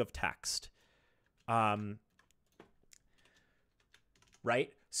chunk of text, right?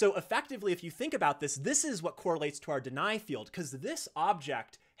 So effectively, if you think about this, this is what correlates to our deny field, because this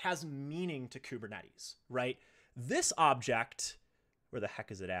object has meaning to Kubernetes, right? This object, where the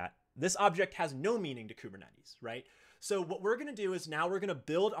heck is it at? This object has no meaning to Kubernetes, right? So what we're going to do is now we're going to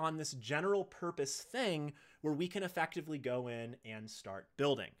build on this general purpose thing where we can effectively go in and start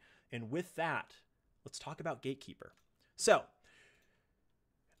building. And with that, let's talk about Gatekeeper. So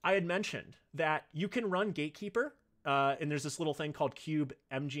I had mentioned that you can run Gatekeeper, and there's this little thing called Kube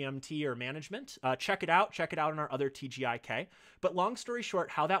MGMT or management. Check it out. Check it out in our other TGIK. But long story short,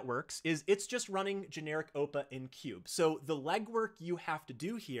 how that works is it's just running generic OPA in Kube. So the legwork you have to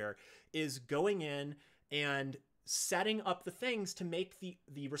do here is going in and setting up the things to make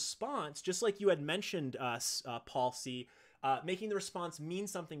the response, just like you had mentioned, Paul C., making the response mean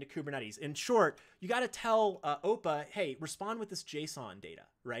something to Kubernetes. In short, you got to tell OPA, hey, respond with this JSON data,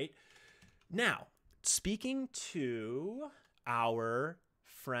 right? Now, speaking to our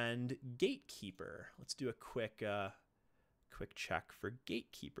friend Gatekeeper, let's do a quick check for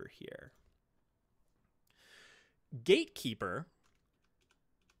Gatekeeper here. Gatekeeper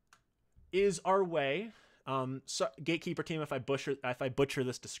is our way. So Gatekeeper team, if I butcher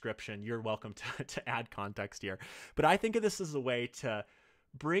this description, you're welcome to add context here. But I think of this as a way to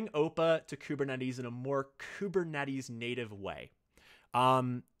bring OPA to Kubernetes in a more Kubernetes native way.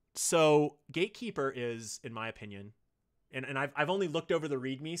 So Gatekeeper is, in my opinion, and I've only looked over the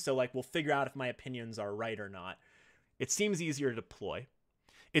README, so like we'll figure out if my opinions are right or not. It seems easier to deploy.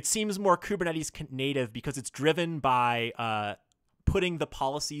 It seems more Kubernetes native because it's driven by putting the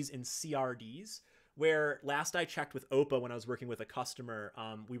policies in CRDs. Where last I checked with OPA when I was working with a customer,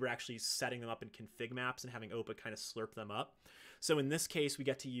 we were actually setting them up in config maps and having OPA kind of slurp them up. So in this case, we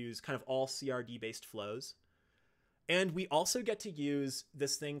get to use kind of all CRD-based flows. And we also get to use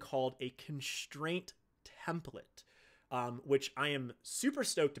this thing called a constraint template, which I am super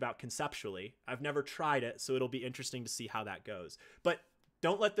stoked about conceptually. I've never tried it, so it'll be interesting to see how that goes. But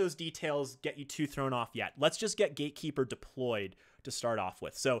don't let those details get you too thrown off yet. Let's just get Gatekeeper deployed to start off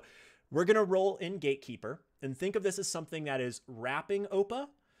with. So we're going to roll in Gatekeeper and think of this as something that is wrapping OPA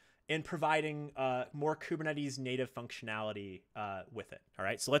and providing more Kubernetes native functionality with it. All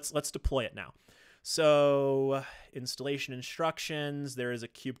right, so let's deploy it now. So installation instructions, there is a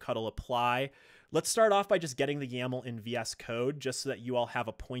kubectl apply. Let's start off by just getting the YAML in VS Code just so that you all have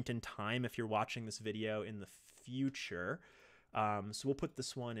a point in time if you're watching this video in the future. So we'll put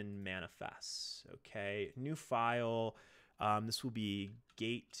this one in manifest. Okay, new file. This will be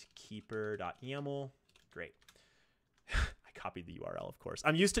gatekeeper.yaml. Great. I copied the URL, of course.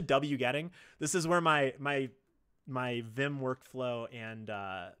 I'm used to wgetting. This is where my Vim workflow and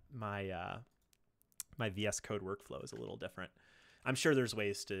my VS Code workflow is a little different. I'm sure there's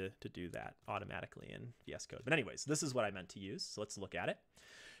ways to do that automatically in VS Code. But anyways, this is what I meant to use. So let's look at it.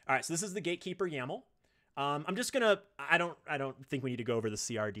 All right, so this is the Gatekeeper YAML. I'm just gonna, I don't think we need to go over the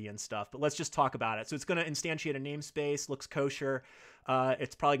CRD and stuff, but let's just talk about it. So it's gonna instantiate a namespace, looks kosher.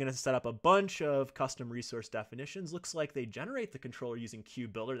 It's probably gonna set up a bunch of custom resource definitions. Looks like they generate the controller using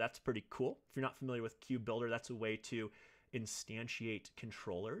KubeBuilder. That's pretty cool. If you're not familiar with KubeBuilder, that's a way to instantiate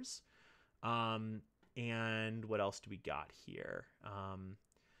controllers. And what else do we got here?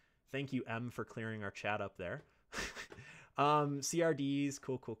 Thank you, M, for clearing our chat up there. CRDs,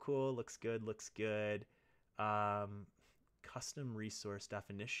 cool. Looks good. Custom resource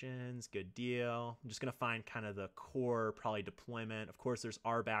definitions, good deal. I'm just going to find kind of the core, probably deployment. Of course, there's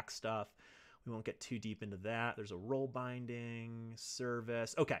RBAC stuff. We won't get too deep into that. There's a role binding,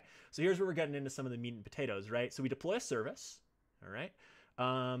 service. Okay, so here's where we're getting into some of the meat and potatoes, right? So we deploy a service, all right?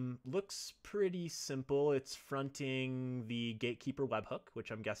 Looks pretty simple. It's fronting the Gatekeeper webhook,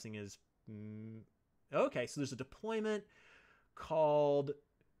 which I'm guessing is... okay, so there's a deployment called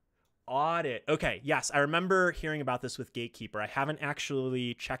audit. Okay, yes, I remember hearing about this with Gatekeeper. I haven't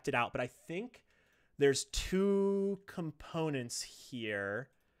actually checked it out, but I think there's two components here.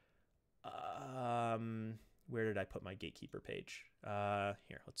 Where did I put my Gatekeeper page?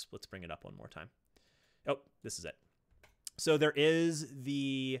 Here, let's bring it up one more time. Oh, this is it. So there is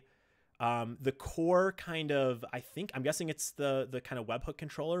the core kind of, I'm guessing it's the kind of webhook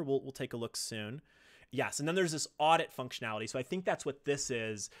controller. We'll take a look soon. Yes, and then there's this audit functionality. So I think that's what this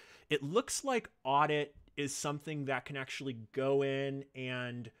is. It looks like audit is something that can actually go in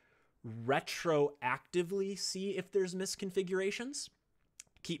and retroactively see if there's misconfigurations.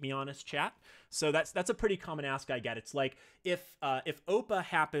 Keep me honest, chat. So that's a pretty common ask I get. It's like if OPA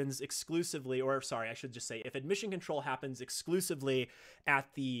happens exclusively, or sorry, I should just say if admission control happens exclusively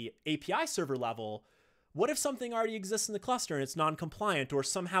at the API server level, what if something already exists in the cluster and it's non-compliant, or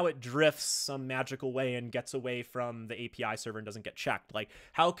somehow it drifts some magical way and gets away from the API server and doesn't get checked? Like,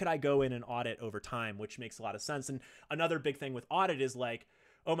 how could I go in and audit over time, which makes a lot of sense. And another big thing with audit is like,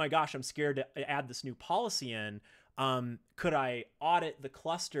 oh my gosh, I'm scared to add this new policy in. Could I audit the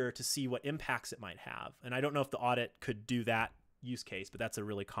cluster to see what impacts it might have? And I don't know if the audit could do that use case, but that's a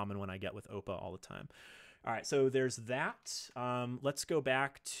really common one I get with OPA all the time. All right, so there's that. Let's go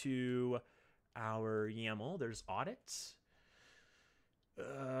back to our YAML. There's audit.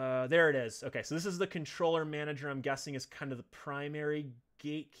 There it is. Okay, so this is the controller manager. I'm guessing is kind of the primary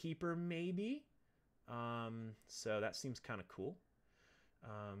gatekeeper, maybe. So that seems kind of cool.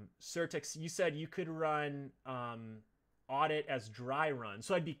 Certix, you said you could run audit as dry run.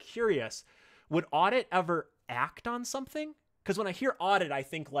 So I'd be curious, would audit ever act on something? Because when I hear audit, I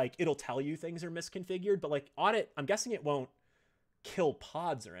think like it'll tell you things are misconfigured, but like audit, I'm guessing it won't kill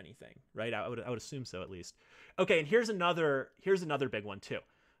pods or anything, right? I would assume so at least. Okay, and here's another big one too.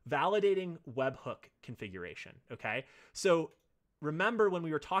 Validating webhook configuration, okay? So remember when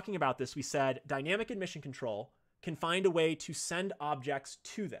we were talking about this, we said dynamic admission control can find a way to send objects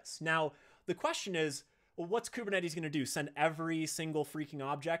to this. Now, the question is, well, what's Kubernetes going to do? Send every single freaking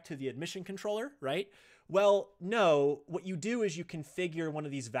object to the admission controller, right? Well, no. What you do is you configure one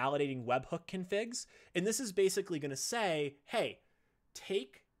of these validating webhook configs, and this is basically going to say, hey,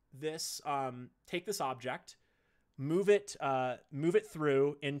 take this object, move it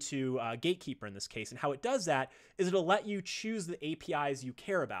through into Gatekeeper in this case. And how it does that is it'll let you choose the APIs you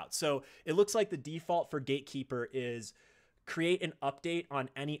care about. So it looks like the default for Gatekeeper is create an update on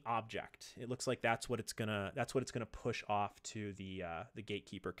any object. It looks like that's what it's gonna push off to the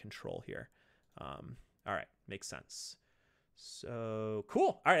Gatekeeper control here. All right, makes sense. So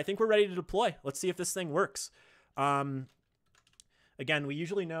cool. All right, I think we're ready to deploy. Let's see if this thing works. Again, we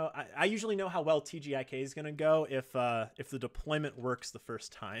usually know. I usually know how well TGIK is going to go if the deployment works the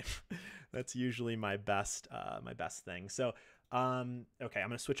first time. That's usually my best thing. So, okay, I'm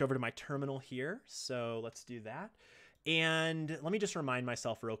going to switch over to my terminal here. So let's do that. And let me just remind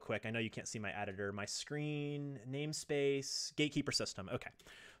myself real quick. I know you can't see my editor. My screen, namespace, Gatekeeper system. Okay,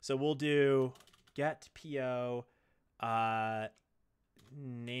 so we'll do get PO,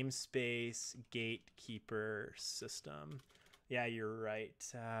 namespace, Gatekeeper system. Yeah, you're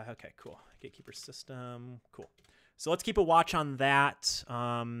right. Okay, cool. Gatekeeper system. Cool. So let's keep a watch on that.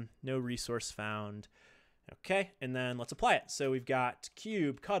 No resource found. Okay, and then let's apply it. So we've got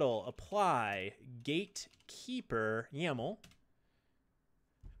cube, cuddle, apply, Gatekeeper, YAML.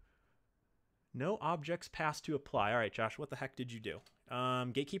 No objects passed to apply. All right, Josh, what the heck did you do?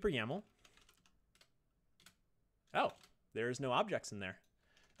 Gatekeeper, YAML. Oh, there's no objects in there.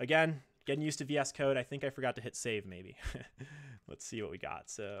 Again, getting used to VS Code. I think I forgot to hit save maybe. Let's see what we got.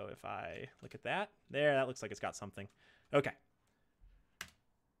 So if I look at that, that looks like it's got something. Okay.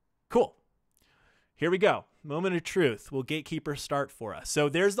 Cool. Here we go. Moment of truth. Will Gatekeeper start for us? So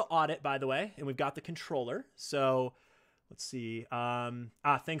there's the audit, by the way, and we've got the controller. So let's see.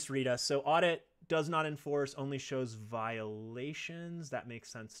 Thanks, Rita. So audit does not enforce, only shows violations. That makes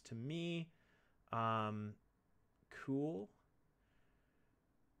sense to me. Cool.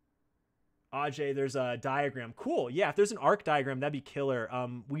 Ajay, there's a diagram. Cool. Yeah, if there's an arc diagram, that'd be killer.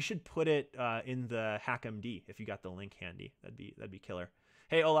 We should put it in the HackMD if you got the link handy. That'd be killer.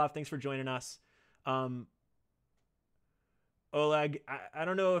 Hey, Olaf, thanks for joining us. Oleg, I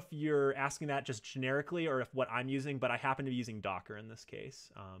don't know if you're asking that just generically or if what I'm using, but I happen to be using Docker in this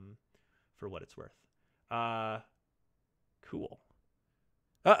case, for what it's worth. Cool.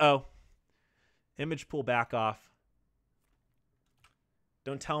 Uh-oh. Image pull back off.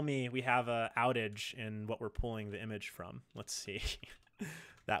 Don't tell me we have a outage in what we're pulling the image from. Let's see.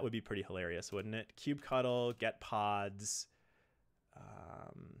 That would be pretty hilarious, wouldn't it? Kubectl, get pods.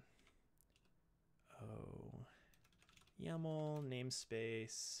 YAML,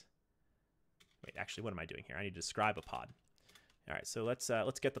 namespace. Wait, actually, what am I doing here? I need to describe a pod. All right, so let's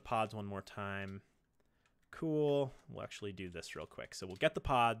get the pods one more time. Cool. We'll actually do this real quick. So we'll get the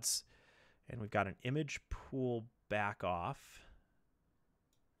pods, and we've got an image pull back off.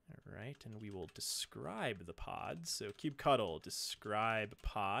 All right, and we will describe the pod. So kubectl describe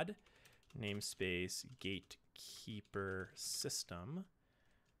pod, namespace gatekeeper system.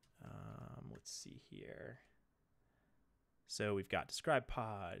 Let's see here. So we've got describe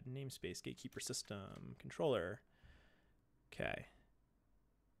pod, namespace gatekeeper system, controller. Okay.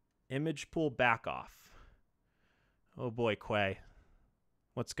 Image pool back off. Oh boy, Quay.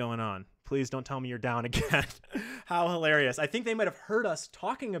 What's going on? Please don't tell me you're down again. How hilarious. I think they might have heard us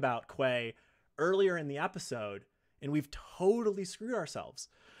talking about Quay earlier in the episode, and we've totally screwed ourselves.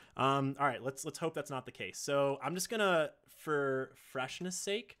 All right, let's hope that's not the case. So I'm just gonna, for freshness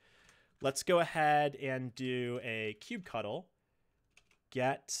sake, let's go ahead and do a kubectl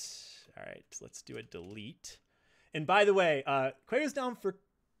get. All right, let's do a delete. And by the way, Quay was down for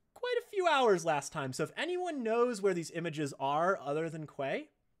quite a few hours last time. So if anyone knows where these images are other than Quay,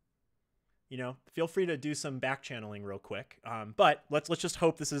 you know, feel free to do some back channeling real quick. But let's just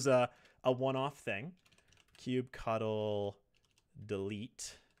hope this is a one-off thing. Kubectl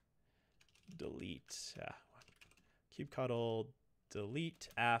delete kubectl delete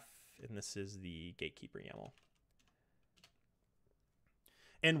f, and this is the gatekeeper YAML.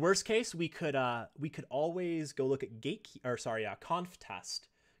 And worst case, we could always go look at conf test,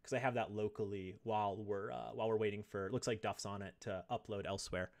 because I have that locally while we're waiting for, it looks like Duff's on it to upload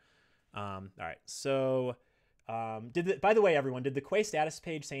elsewhere. All right, so by the way, everyone, did the Quay status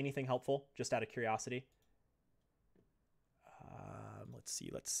page say anything helpful, just out of curiosity?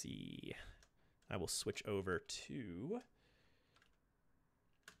 Let's see. I will switch over to,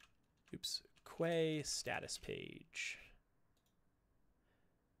 Quay status page.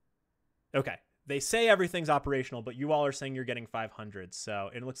 Okay, they say everything's operational, but you all are saying you're getting 500. So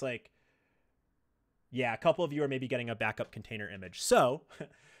it looks like, yeah, a couple of you are maybe getting a backup container image. So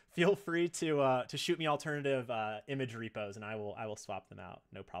feel free to shoot me alternative image repos, and I will swap them out.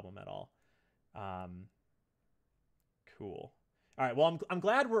 No problem at all. Cool. All right. Well, I'm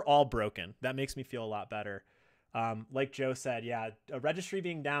glad we're all broken. That makes me feel a lot better. Like Joe said, yeah, a registry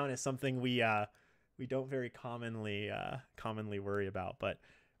being down is something we don't very commonly worry about. But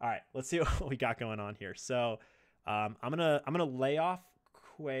all right, let's see what we got going on here. So I'm gonna lay off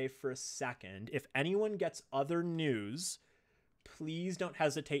Quay for a second. If anyone gets other news, please don't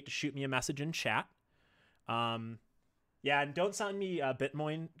hesitate to shoot me a message in chat. Yeah, and don't send me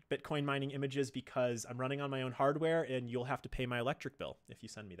Bitcoin mining images, because I'm running on my own hardware, and you'll have to pay my electric bill if you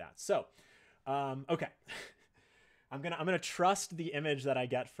send me that. So, okay, I'm gonna trust the image that I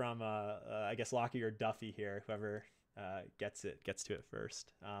get from I guess Lockie or Duffy here, whoever gets to it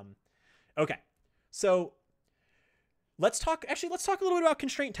first. Okay, so let's talk a little bit about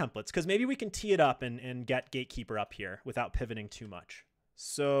constraint templates, because maybe we can tee it up and get Gatekeeper up here without pivoting too much.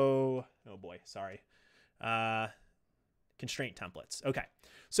 So, oh boy, sorry. Constraint templates. Okay.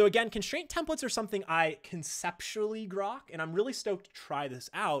 So again, constraint templates are something I conceptually grok, and I'm really stoked to try this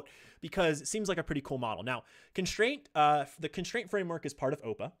out because it seems like a pretty cool model. Now, the constraint framework is part of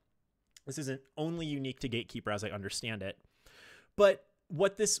OPA. This isn't only unique to Gatekeeper as I understand it. But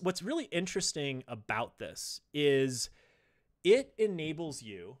what's really interesting about this is it enables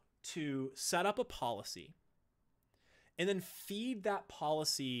you to set up a policy and then feed that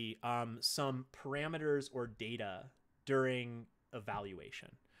policy some parameters or data during evaluation.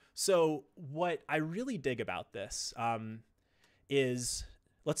 So what I really dig about this is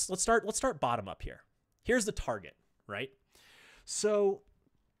let's start bottom up here. Here's the target, right? So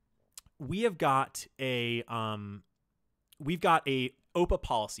we've got a OPA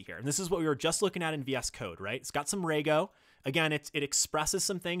policy here, and this is what we were just looking at in VS Code, right? It's got some Rego. Again, it expresses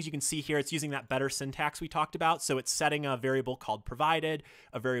some things. You can see here it's using that better syntax we talked about. So it's setting a variable called provided,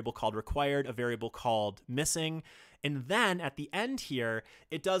 a variable called required, a variable called missing. And then at the end here,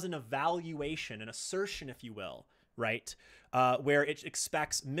 it does an evaluation, an assertion, if you will, right? Where it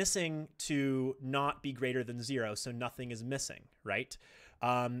expects missing to not be greater than 0. So nothing is missing, right?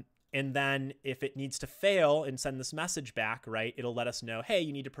 And then if it needs to fail and send this message back, right, it'll let us know, hey,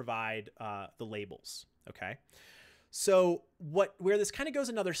 you need to provide the labels, okay? So where this kind of goes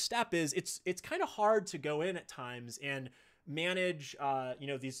another step is it's kind of hard to go in at times and manage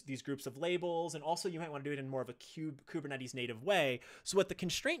these groups of labels, and also you might want to do it in more of a Kubernetes native way. So what the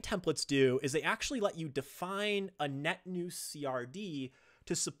constraint templates do is they actually let you define a net new CRD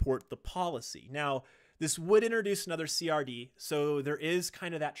to support the policy. Now, this would introduce another CRD, so there is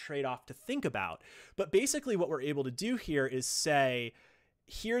kind of that trade-off to think about. But basically what we're able to do here is say,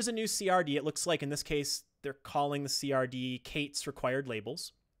 here's a new CRD. It looks like in this case, they're calling the CRD Kate's required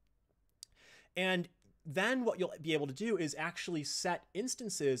labels. And then what you'll be able to do is actually set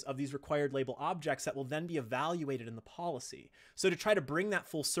instances of these required label objects that will then be evaluated in the policy. So to try to bring that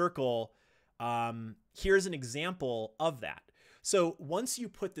full circle, here's an example of that. So once you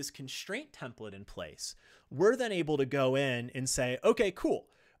put this constraint template in place, we're then able to go in and say, okay, cool.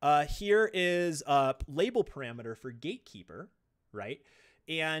 Here is a label parameter for Gatekeeper, right?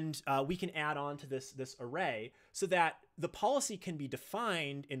 And we can add on to this array so that the policy can be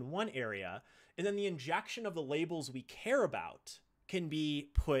defined in one area, and then the injection of the labels we care about can be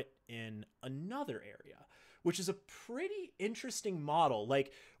put in another area, which is a pretty interesting model.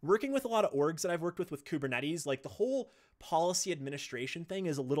 Like working with a lot of orgs that I've worked with Kubernetes, like the whole policy administration thing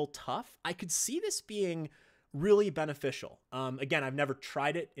is a little tough. I could see this being really beneficial. Again, I've never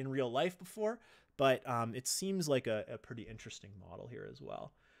tried it in real life before, but it seems like a pretty interesting model here as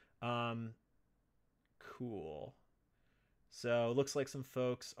well. Cool. So it looks like some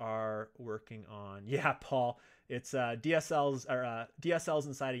folks are working on, yeah, Paul, it's DSLs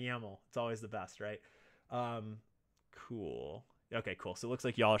inside a YAML. It's always the best, right? Cool. Okay, cool. So it looks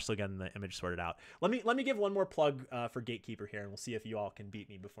like y'all are still getting the image sorted out. Let me give one more plug for Gatekeeper here, and we'll see if you all can beat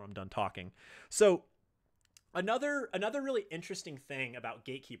me before I'm done talking. So another really interesting thing about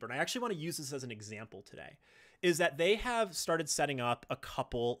Gatekeeper, and I actually want to use this as an example today, is that they have started setting up a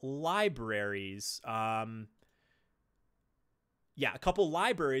couple libraries. A couple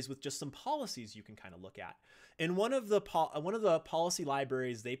libraries with just some policies you can kind of look at. And one of the policy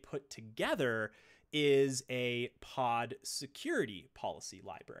libraries they put together is a pod security policy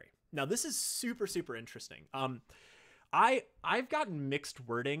library. Now, this is super, super interesting. I've gotten mixed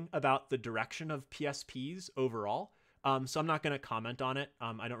wording about the direction of PSPs overall, so I'm not going to comment on it.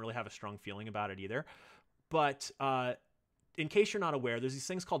 I don't really have a strong feeling about it either. But in case you're not aware, there's these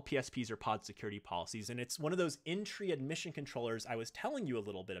things called PSPs or pod security policies, and it's one of those in-tree admission controllers I was telling you a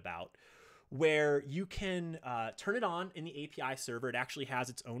little bit about, where you can turn it on in the API server. It actually has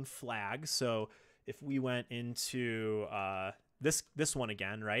its own flag. So if we went into this one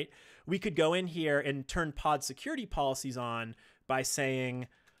again, right, we could go in here and turn pod security policies on by saying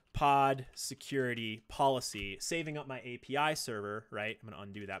pod security policy, saving up my API server, right? I'm going to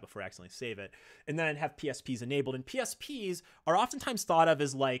undo that before I accidentally save it, and then have PSPs enabled. And PSPs are oftentimes thought of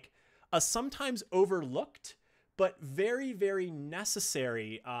as like a sometimes overlooked but very, very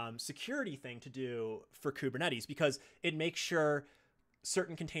necessary security thing to do for Kubernetes, because it makes sure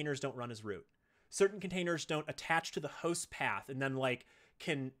certain containers don't run as root. Certain containers don't attach to the host path and then like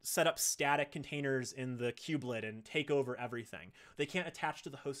can set up static containers in the kubelet and take over everything. They can't attach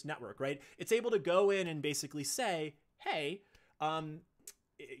to the host network, right? It's able to go in and basically say, hey, are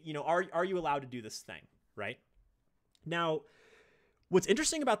you allowed to do this thing, right? Now, what's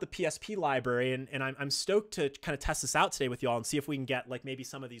interesting about the PSP library, and I'm stoked to kind of test this out today with y'all and see if we can get like maybe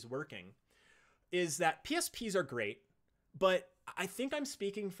some of these working, is that PSPs are great, but I think I'm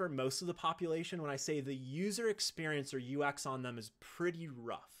speaking for most of the population when I say the user experience or UX on them is pretty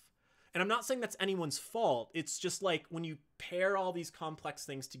rough. And I'm not saying that's anyone's fault. It's just like when you pair all these complex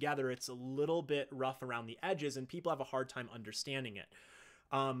things together, it's a little bit rough around the edges and people have a hard time understanding it.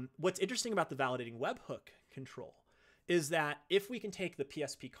 What's interesting about the validating webhook control is that if we can take the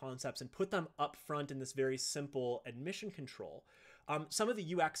PSP concepts and put them up front in this very simple admission control, some of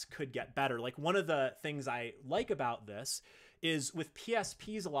the UX could get better. Like one of the things I like about this is with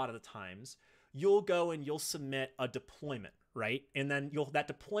PSPs, a lot of the times you'll go and you'll submit a deployment, right? And then that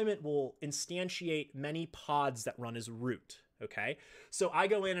deployment will instantiate many pods that run as root, okay? So I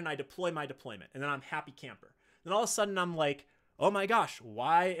go in and I deploy my deployment, and then I'm happy camper. Then all of a sudden I'm like, oh my gosh,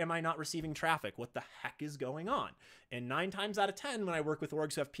 why am I not receiving traffic? What the heck is going on? And 9 times out of 10, when I work with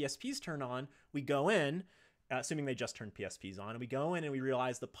orgs who have PSPs turned on, we go in, assuming they just turned PSPs on, and we go in and we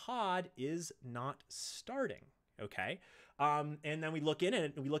realize the pod is not starting, okay? And then we look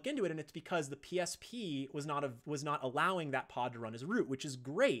into it, and it's because the PSP was not allowing that pod to run as root, which is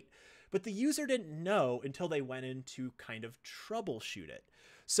great, but the user didn't know until they went in to kind of troubleshoot it.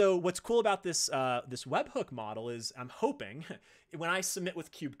 So what's cool about this webhook model is I'm hoping when I submit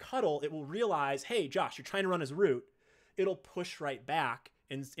with kubectl, it will realize, hey, Josh, you're trying to run as root. It'll push right back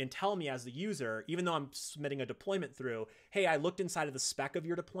and tell me as the user, even though I'm submitting a deployment through, hey, I looked inside of the spec of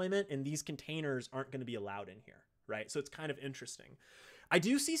your deployment and these containers aren't going to be allowed in here, right? So it's kind of interesting. I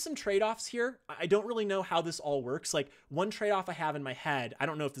do see some trade-offs here. I don't really know how this all works. Like one trade-off I have in my head, I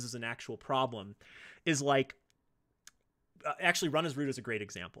don't know if this is an actual problem, is like, actually run as root is a great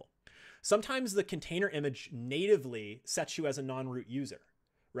example. Sometimes the container image natively sets you as a non-root user,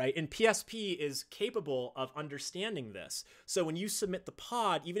 right? And PSP is capable of understanding this. So when you submit the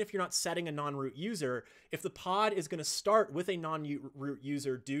pod, even if you're not setting a non-root user, if the pod is going to start with a non-root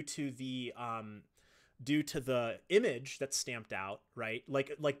user due to the due to the image that's stamped out, right?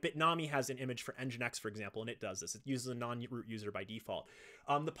 Like Bitnami has an image for Nginx, for example, and it does this. It uses a non-root user by default.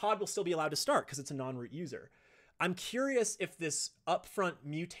 The pod will still be allowed to start because it's a non-root user. I'm curious if this upfront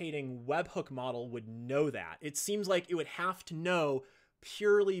mutating webhook model would know that. It seems like it would have to know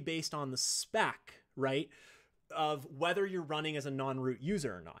purely based on the spec, right, of whether you're running as a non-root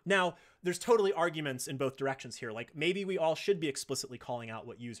user or not. Now, there's totally arguments in both directions here. Like maybe we all should be explicitly calling out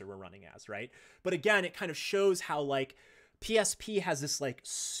what user we're running as, right? But again, it kind of shows how like PSP has this like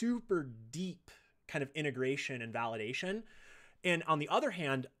super deep kind of integration and validation. And on the other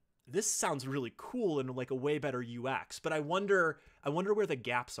hand, this sounds really cool and like a way better UX, but I wonder where the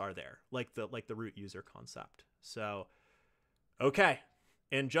gaps are there, like the root user concept. So, okay.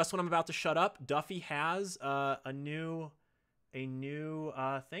 And just when I'm about to shut up, Duffy has a new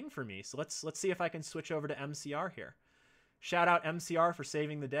thing for me. So let's see if I can switch over to MCR here. Shout out MCR for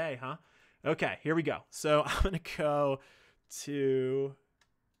saving the day, huh? Okay, here we go. So I'm gonna go to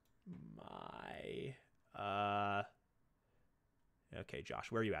my okay,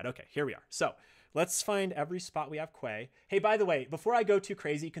 Josh, where are you at? Okay, here we are. So let's find every spot we have Quay. Hey, by the way, before I go too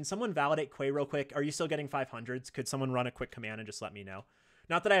crazy, can someone validate Quay real quick? Are you still getting 500s? Could someone run a quick command and just let me know?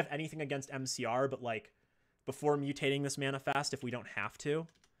 Not that I have anything against MCR, but like before mutating this manifest, if we don't have to,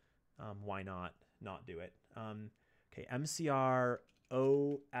 why not do it? Okay, MCR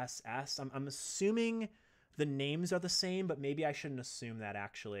OSS. I'm assuming the names are the same, but maybe I shouldn't assume that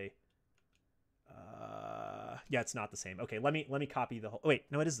actually. Yeah, it's not the same. Okay, let me copy the whole. Wait,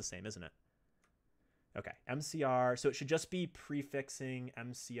 no, it is the same, isn't it? Okay, MCR. So it should just be prefixing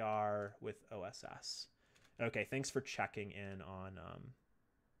MCR with OSS. Okay, thanks for checking in on.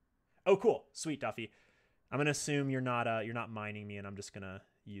 Oh, cool, sweet, Duffy. I'm gonna assume you're not mining me, and I'm just gonna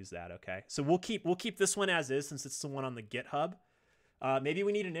use that. Okay, so we'll keep this one as is since it's the one on the GitHub. Maybe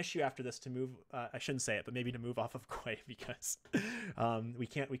we need an issue after this to move. I shouldn't say it, but maybe to move off of Quay because we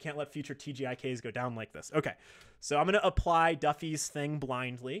can't let future TGIKs go down like this. Okay, so I'm gonna apply Duffy's thing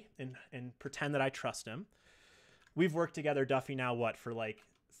blindly and pretend that I trust him. We've worked together, Duffy, now what for like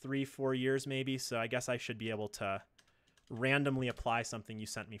 3-4 years maybe. So I guess I should be able to randomly apply something you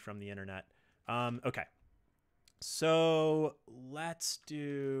sent me from the internet. Okay, so let's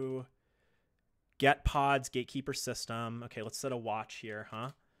do. Get pods, gatekeeper system. Okay, let's set a watch here, huh?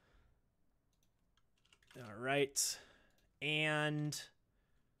 All right. And,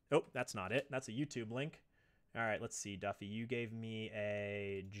 oh, that's not it. That's a YouTube link. All right, let's see, Duffy. You gave me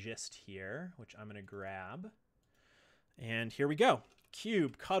a gist here, which I'm going to grab. And here we go.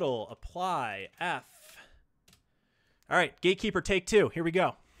 Cube, cuddle, apply, F. All right, gatekeeper take 2. Here we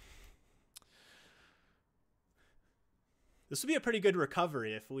go. This would be a pretty good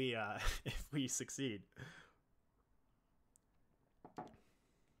recovery if we succeed.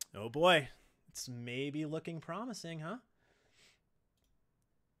 Oh boy, it's maybe looking promising, huh?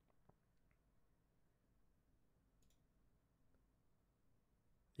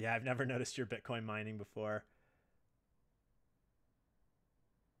 Yeah, I've never noticed your Bitcoin mining before.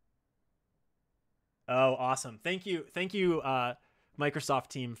 Oh, awesome. Thank you, Microsoft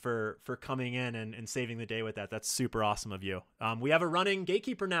team for coming in and saving the day with that. That's super awesome of you. We have a running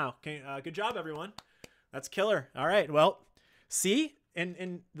gatekeeper now. Okay, good job, everyone. That's killer. All right, well, see,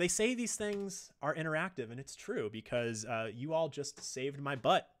 and they say these things are interactive, and it's true because you all just saved my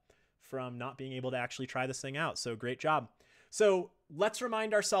butt from not being able to actually try this thing out. So great job. So let's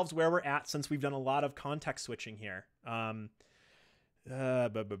remind ourselves where we're at since we've done a lot of context switching here.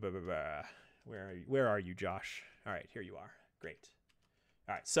 Where are you, Josh? All right, here you are. Great.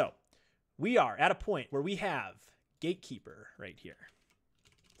 All right, so we are at a point where we have Gatekeeper right here,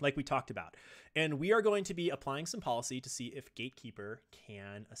 like we talked about. And we are going to be applying some policy to see if Gatekeeper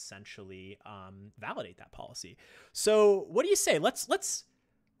can essentially validate that policy. So what do you say? Let's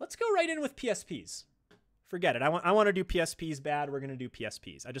go right in with PSPs. Forget it. I want to do PSPs bad. We're going to do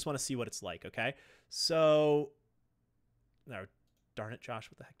PSPs. I just want to see what it's like, okay? So, no, darn it, Josh,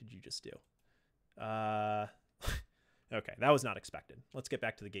 what the heck did you just do? Okay, that was not expected. Let's get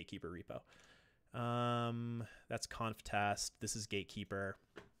back to the Gatekeeper repo. That's conf test. This is Gatekeeper.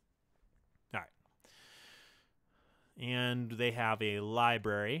 All right. And they have a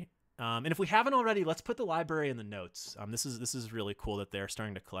library. And if we haven't already, let's put the library in the notes. This is really cool that they're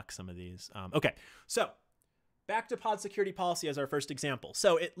starting to collect some of these. Okay, so back to pod security policy as our first example.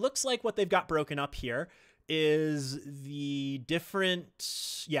 So it looks like what they've got broken up here is the different,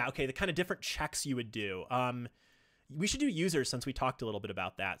 the kind of different checks you would do. We should do users since we talked a little bit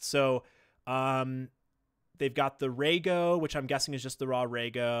about that. So they've got the Rego, which I'm guessing is just the raw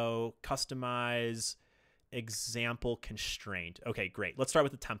Rego, customize, example constraint. Okay, great. Let's start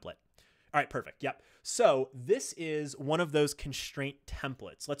with the template. All right, perfect. Yep. So this is one of those constraint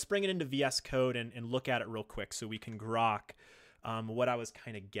templates. Let's bring it into VS Code and look at it real quick so we can grok what I was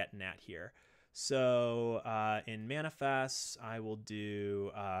kind of getting at here. So in manifest, I will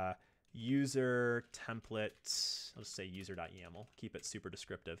do user template. I'll just say user.yaml. Keep it super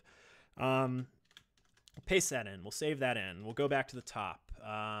descriptive. Paste that in. We'll save that in. We'll go back to the top.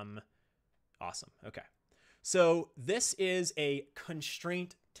 Awesome. Okay. So this is a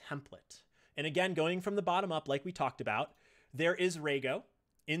constraint template. And again, going from the bottom up, like we talked about, there is Rego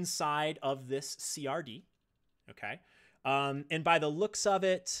inside of this CRD. Okay. And by the looks of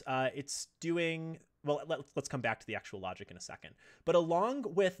it, it's doing, well, let's come back to the actual logic in a second. But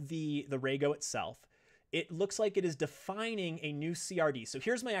along with the Rego itself, it looks like it is defining a new CRD. So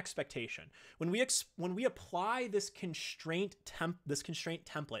here's my expectation. When we apply this constraint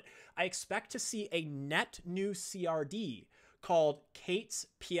template, I expect to see a net new CRD called Kate's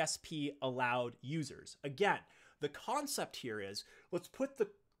PSP allowed users. Again, the concept here is let's put the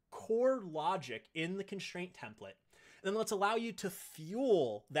core logic in the constraint template, and then let's allow you to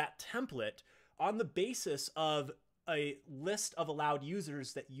fuel that template on the basis of a list of allowed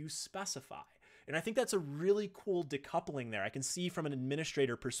users that you specify. And I think that's a really cool decoupling there. I can see from an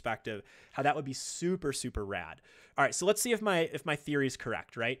administrator perspective how that would be super, super rad. All right, so let's see if my theory is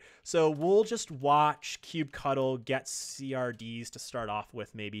correct, right? So we'll just watch kubectl get CRDs to start off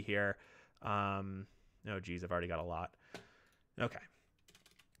with maybe here. Oh, geez, I've already got a lot. Okay,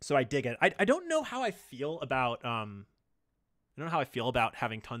 so I dig it. I don't know how I feel about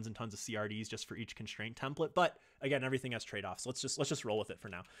having tons and tons of CRDs just for each constraint template, but again, everything has trade-offs. So let's just roll with it for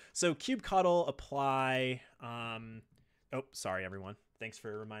now. So kubectl apply. Oh, sorry, everyone. Thanks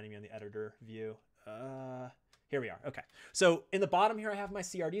for reminding me on the editor view. Here we are. Okay. So in the bottom here, I have my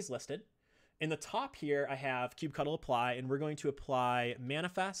CRDs listed. In the top here, I have kubectl apply, and we're going to apply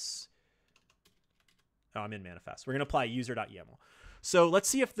manifest. Oh, I'm in manifest. We're going to apply user.yaml. So let's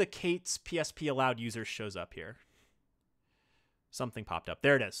see if the Kate's PSP allowed users shows up here. Something popped up.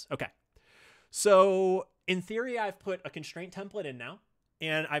 There it is. Okay. So in theory, I've put a constraint template in now,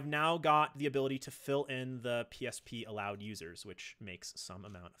 and I've now got the ability to fill in the PSP allowed users, which makes some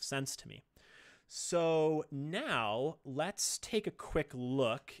amount of sense to me. So now let's take a quick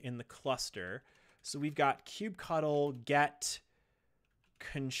look in the cluster. So we've got kubectl get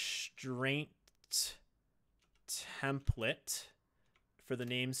constraint template for the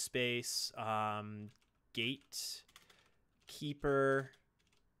namespace Gatekeeper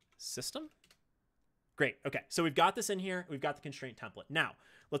system. Great. Okay. So we've got this in here. We've got the constraint template. Now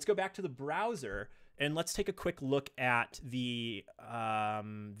let's go back to the browser and let's take a quick look at the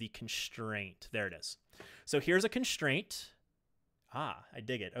constraint. There it is. So here's a constraint. Ah, I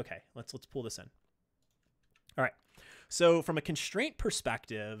dig it. Okay. Let's pull this in. All right. So from a constraint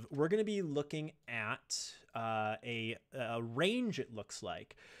perspective, we're going to be looking at a range, it looks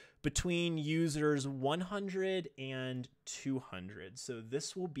like, between users 100 and 200. So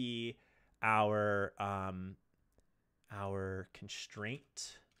this will be our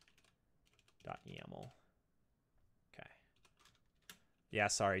constraint.yaml. Okay. Yeah,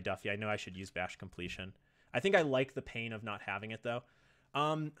 sorry, Duffy. I know I should use bash completion. I think I like the pain of not having it though.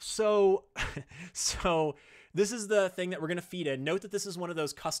 So this is the thing that we're going to feed in. Note that this is one of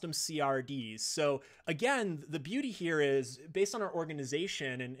those custom CRDs. So again, the beauty here is based on our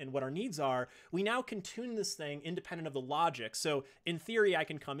organization and what our needs are, we now can tune this thing independent of the logic. So in theory, I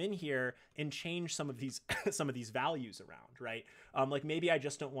can come in here and change some of these values around, right? Like maybe I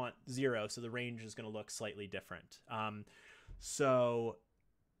just don't want 0, so the range is going to look slightly different. So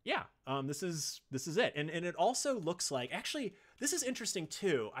yeah, this is it. And it also looks like, actually, this is interesting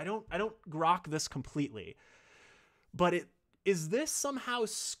too. I don't grok this completely, but is this somehow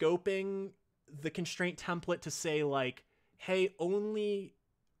scoping the constraint template to say like, hey, only,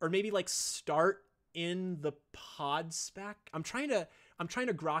 or maybe like start in the pod spec? I'm trying to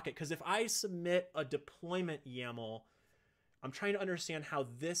grok it, because if I submit a deployment YAML, I'm trying to understand how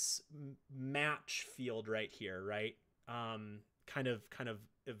this match field right here, right, kind of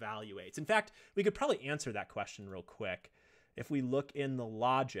evaluates. In fact, we could probably answer that question real quick. If we look in the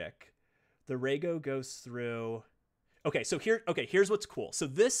logic, the Rego goes through. Okay, so here's what's cool. So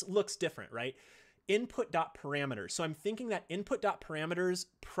this looks different, right? Input.parameters. So I'm thinking that input.parameters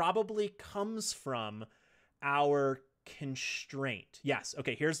probably comes from our constraint. Yes.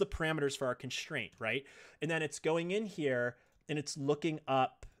 Okay, here's the parameters for our constraint, right? And then it's going in here and it's looking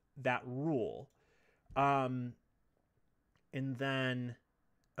up that rule. And then,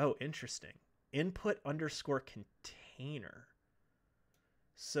 oh, interesting. Input_container.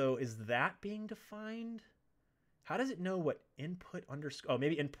 So is that being defined? How does it know what input underscore, oh,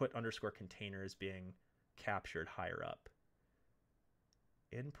 maybe input underscore container is being captured higher up.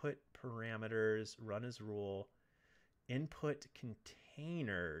 Input parameters, run as rule, input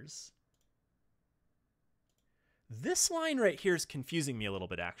containers. This line right here is confusing me a little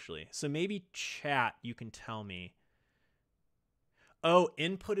bit, actually. So maybe chat, you can tell me. Oh,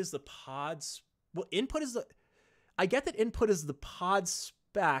 input is the pods. Well, input is the, I get that input is the pod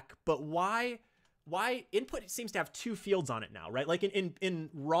spec, but why input seems to have two fields on it now, right? Like in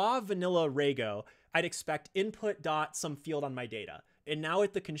raw vanilla Rego, I'd expect input dot some field on my data. And now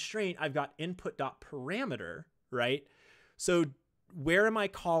at the constraint, I've got input dot parameter, right? So where am I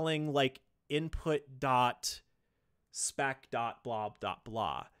calling like input dot spec dot blah dot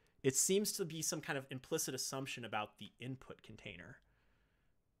blah? It seems to be some kind of implicit assumption about the input container.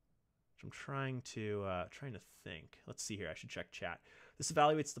 I'm trying to think. Let's see here. I should check chat. This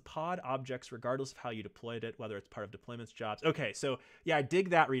evaluates the pod objects regardless of how you deployed it, whether it's part of deployments jobs. Okay, so yeah, I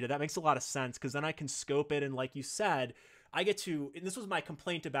dig that, Rita. That makes a lot of sense because then I can scope it, and like you said, I get to, and this was my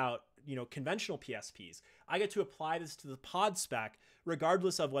complaint about, you know, conventional PSPs. I get to apply this to the pod spec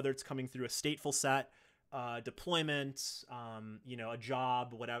regardless of whether it's coming through a stateful set, deployment, you know, a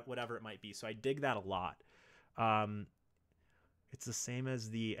job, whatever it might be. So I dig that a lot. It's the same as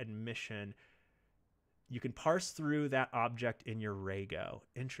the admission. You can parse through that object in your Rego.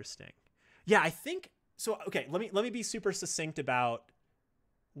 Interesting. Yeah, I think so. Okay, let me be super succinct about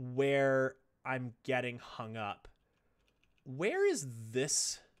where I'm getting hung up. Where is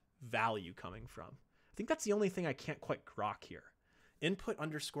this value coming from? I think that's the only thing I can't quite grok here. Input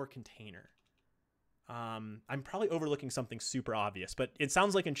underscore container. I'm probably overlooking something super obvious, but it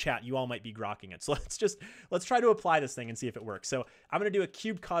sounds like in chat you all might be grokking it. So let's try to apply this thing and see if it works. So I'm going to do a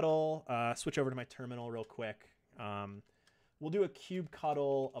kubectl, switch over to my terminal real quick. We'll do a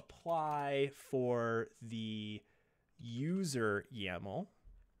kubectl apply for the user YAML.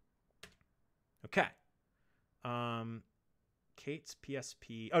 Okay. Kate's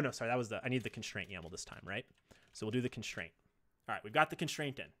PSP. Oh no, sorry, that was I need the constraint YAML this time, right? So we'll do the constraint. All right, we've got the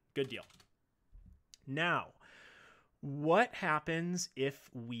constraint in. Good deal. Now, what happens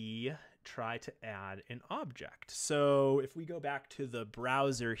if we try to add an object? So if we go back to the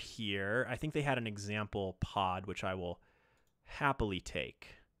browser here, I think they had an example pod, which I will happily take.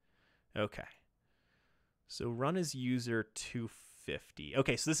 Okay. So run as user 250.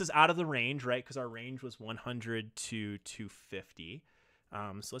 Okay, so this is out of the range, right? Because our range was 100 to 250.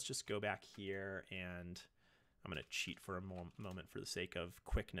 So let's just go back here, and I'm going to cheat for a moment for the sake of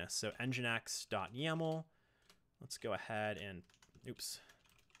quickness. So nginx.yaml. Let's go ahead and, oops.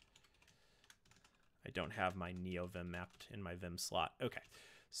 I don't have my NeoVim mapped in my Vim slot. Okay.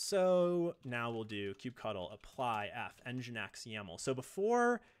 So now we'll do kubectl apply f nginx YAML. So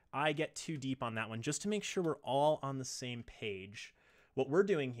before I get too deep on that one, just to make sure we're all on the same page, what we're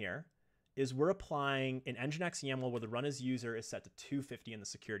doing here is we're applying an nginx YAML where the run as user is set to 250 in the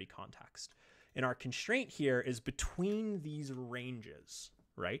security context. And our constraint here is between these ranges,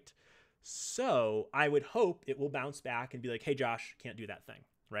 right? So I would hope it will bounce back and be like, hey, Josh, can't do that thing,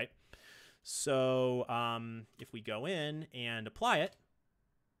 right? So if we go in and apply it,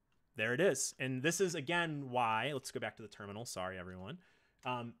 there it is. And this is, again, why, let's go back to the terminal. Sorry, everyone.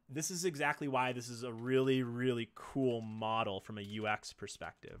 This is exactly why this is a really, really cool model from a UX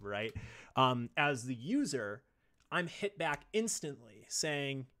perspective, right? As the user, I'm hit back instantly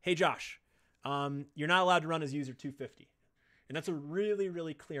saying, hey, Josh, you're not allowed to run as user 250. And that's a really,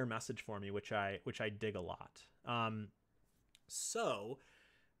 really clear message for me, which I dig a lot. So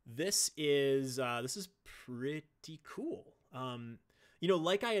this is pretty cool. You know,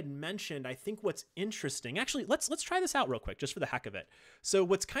 like I had mentioned, I think what's interesting, actually, let's try this out real quick, just for the heck of it. So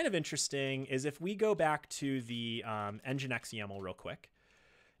what's kind of interesting is if we go back to the nginx YAML real quick,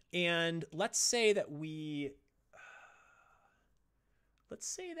 and let's say that we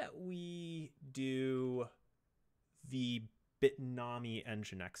do the Bitnami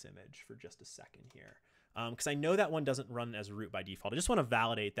nginx image for just a second here. Because I know that one doesn't run as root by default. I just want to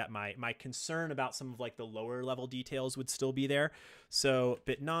validate that my concern about some of like the lower level details would still be there. So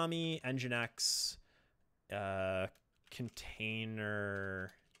Bitnami nginx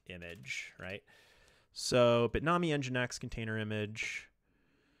container image, right? So Bitnami nginx container image.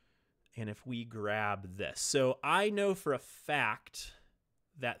 And if we grab this, so I know for a fact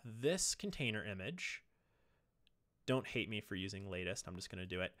that this container image, don't hate me for using latest, I'm just going to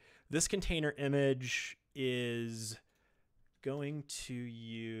do it. This container image is going to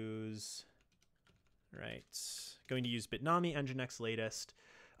use, right, Bitnami nginx latest.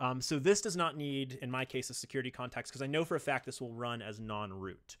 So this does not need, in my case, a security context because I know for a fact this will run as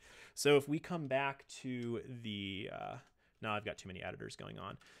non-root. So if we come back to the, now I've got too many editors going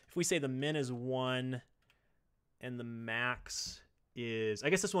on. If we say the min is 1 and the max is, I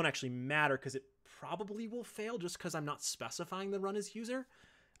guess this won't actually matter because it probably will fail just because I'm not specifying the run as user.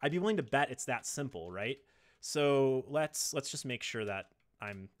 I'd be willing to bet it's that simple, right? So let's just make sure that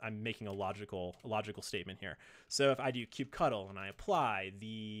I'm making a logical statement here. So if I do kubectl and I apply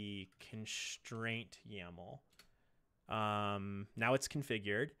the constraint YAML, now it's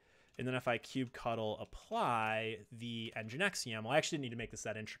configured. And then if I kubectl apply the nginx YAML, I actually didn't need to make this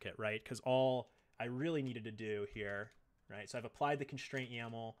that intricate, right? Because all I really needed to do here, right? So I've applied the constraint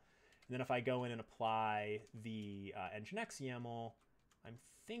YAML. And then if I go in and apply the nginx YAML, I'm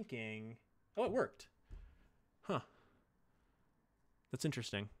thinking, oh, it worked. Huh. That's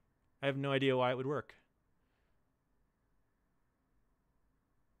interesting. I have no idea why it would work.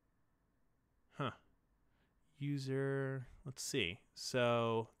 Huh. User, let's see.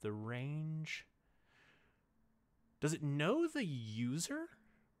 So the range, does it know the user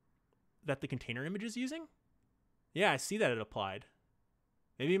that the container image is using? Yeah, I see that it applied.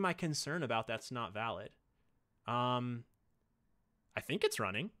 Maybe my concern about that's not valid. I think it's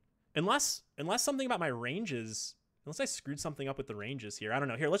running. Unless something about my ranges, unless I screwed something up with the ranges here. I don't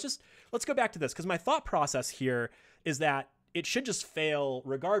know. Here, let's go back to this because my thought process here is that it should just fail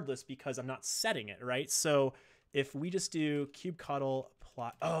regardless because I'm not setting it, right? So if we just do kubectl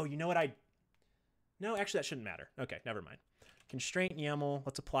apply, oh, you know what no, actually that shouldn't matter. Okay, never mind. Constraint YAML,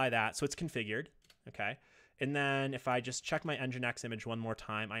 let's apply that. So it's configured, okay? And then if I just check my nginx image one more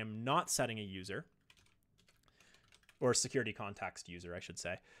time, I am not setting a user or security context user, I should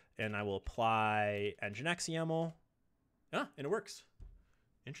say. And I will apply nginx YAML. Ah, and it works.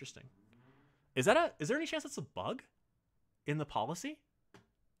 Interesting. Is there any chance that's a bug in the policy?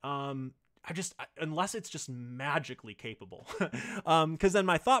 Unless it's just magically capable. Because then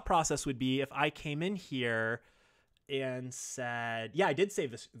my thought process would be if I came in here and said, yeah, I did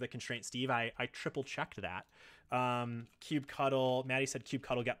save the constraint, Steve. I triple checked that. Kubectl, Maddie said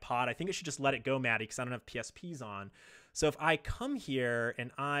kubectl get pod. I think it should just let it go, Maddie, because I don't have PSPs on. So if I come here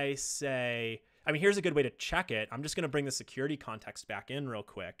and I say, I mean, here's a good way to check it. I'm just going to bring the security context back in real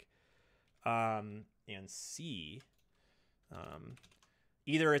quick and see.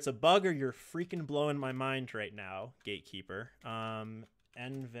 Either it's a bug or you're freaking blowing my mind right now, Gatekeeper.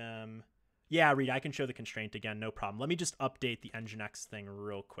 Nvim. Yeah, Reed, I can show the constraint again, no problem. Let me just update the nginx thing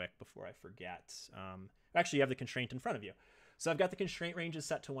real quick before I forget. Actually, you have the constraint in front of you. So I've got the constraint ranges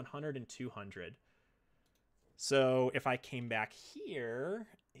set to 100 and 200. So if I came back here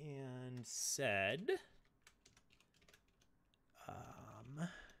and said,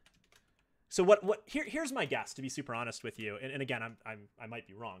 so here's my guess, to be super honest with you. And again, I might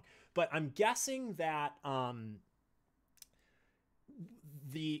be wrong, but I'm guessing that, again,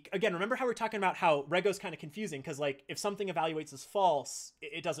 remember how we're talking about how Rego's kind of confusing because like if something evaluates as false,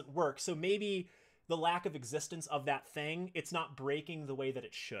 it doesn't work. So maybe the lack of existence of that thing, it's not breaking the way that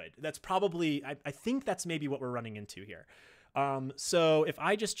it should. That's probably, I think that's maybe what we're running into here. So if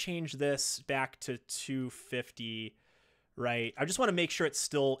I just change this back to 250, right? I just want to make sure it's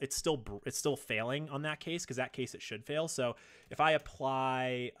still failing on that case because that case it should fail. So if I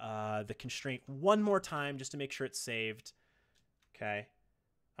apply the constraint one more time just to make sure it's saved, okay,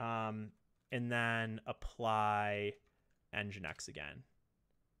 and then apply nginx again.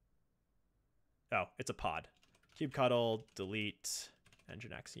 Oh, it's a pod. Kubectl, delete,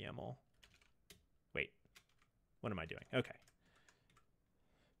 nginx YAML. Wait, what am I doing? Okay.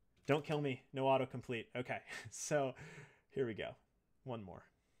 Don't kill me. No autocomplete. Okay, so here we go. One more.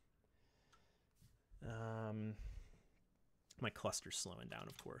 My cluster's slowing down,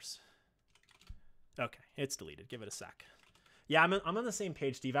 of course. Okay, it's deleted. Give it a sec. Yeah, I'm on the same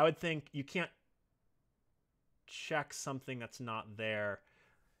page, Steve. I would think you can't check something that's not there.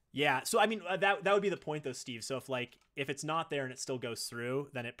 Yeah, so I mean, that would be the point though, Steve. So if it's not there and it still goes through,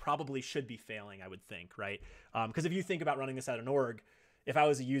 then it probably should be failing, I would think, right? Because if you think about running this at an org, if I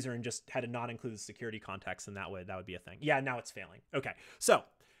was a user and just had to not include the security context, then that would be a thing. Yeah, now it's failing. Okay, so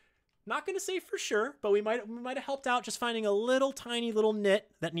not going to say for sure, but we might have helped out just finding a little tiny little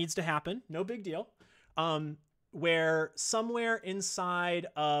nit that needs to happen. No big deal. Where somewhere inside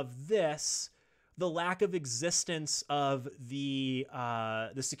of this, the lack of existence of the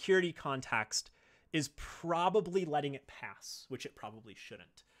security context is probably letting it pass, which it probably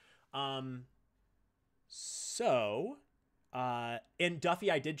shouldn't. And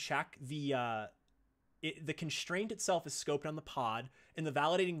Duffy, I did check the constraint itself is scoped on the pod, and the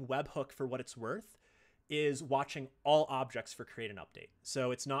validating webhook for what it's worth is watching all objects for create and update.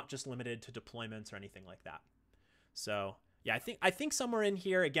 So it's not just limited to deployments or anything like that. So yeah, I think somewhere in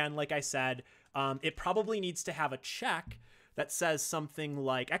here, again, like I said, it probably needs to have a check that says something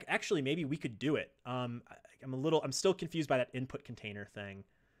like, actually, maybe we could do it. I'm still confused by that input container thing.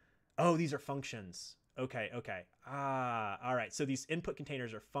 Oh, these are functions. Okay. All right. So these input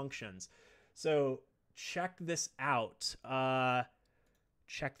containers are functions. So check this out.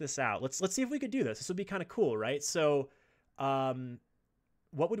 Let's see if we could do this. This would be kind of cool, right? So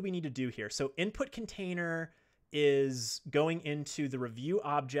what would we need to do here? So input container is going into the review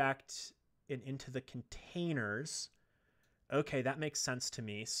object and into the containers. Okay, that makes sense to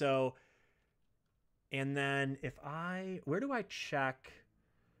me. So, and then where do I check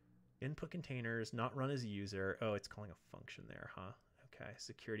input containers, not run as user? Oh, it's calling a function there, huh? Okay,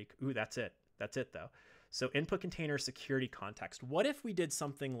 security. Ooh, that's it. That's it though. So input container security context. What if we did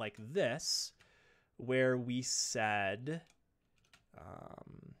something like this, where we said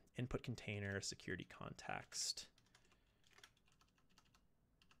input container security context.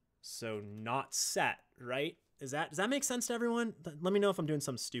 So not set, right? Does that make sense to everyone? Let me know if I'm doing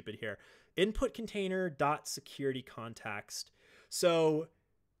something stupid here. Input container dot security context. So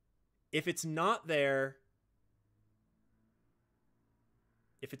if it's not there,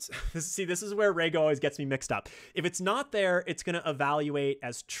 see, this is where Rego always gets me mixed up. If it's not there, it's going to evaluate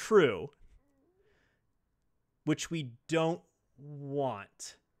as true, which we don't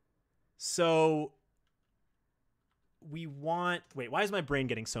want. So we want, wait, why is my brain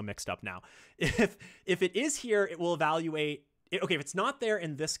getting so mixed up now? If it is here, it will evaluate. Okay, if it's not there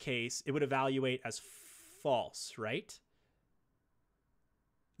in this case, it would evaluate as false, right?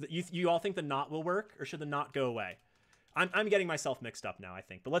 You all think the not will work, or should the not go away? I'm getting myself mixed up now, I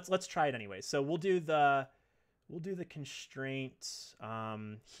think, but let's try it anyway. So we'll do the constraint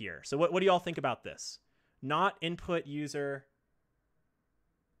here. So what do you all think about this? Not input user.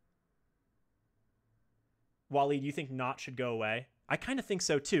 Wally, do you think not should go away? I kind of think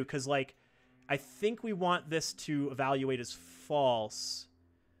so too, because like I think we want this to evaluate as false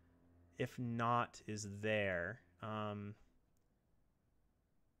if not is there. All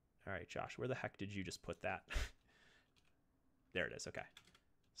right, Josh, where the heck did you just put that? There it is. Okay.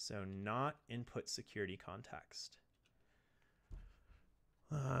 So not input security context.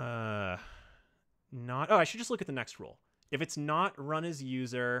 Not. Oh, I should just look at the next rule. If it's not run as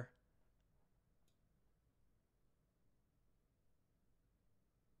user.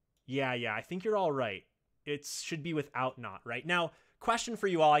 Yeah, I think you're all right. It should be without not, right? Now, question for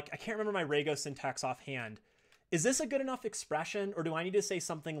you all. I can't remember my Rego syntax offhand. Is this a good enough expression, or do I need to say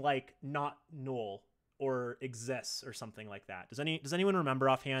something like not null or exists or something like that? Does anyone remember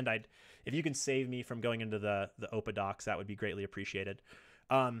offhand? If you can save me from going into the OPA docs, that would be greatly appreciated.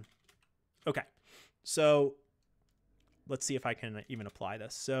 Okay, so let's see if I can even apply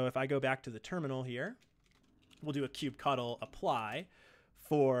this. So if I go back to the terminal here, we'll do a kubectl apply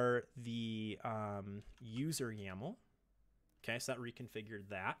for the user YAML. Okay, so that reconfigured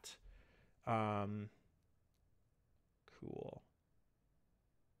that. Cool.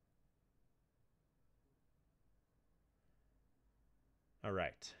 All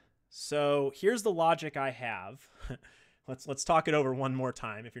right. So here's the logic I have. Let's talk it over one more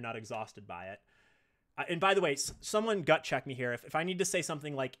time if you're not exhausted by it. And by the way, someone gut check me here. If I need to say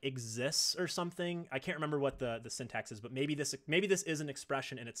something like exists or something, I can't remember what the syntax is, but maybe this is an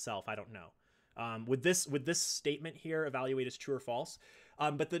expression in itself. I don't know. Would this statement here evaluate as true or false?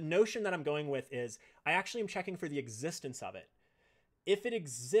 But the notion that I'm going with is I actually am checking for the existence of it. If it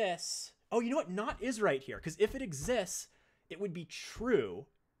exists, oh, you know what? Not is right here, because if it exists, it would be true.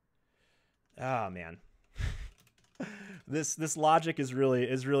 Oh man. This logic is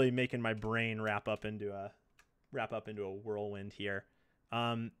really making my brain wrap up into a whirlwind here.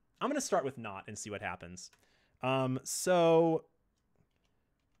 I'm gonna start with not and see what happens. So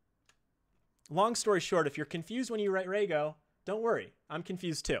long story short, if you're confused when you write Rego, don't worry. I'm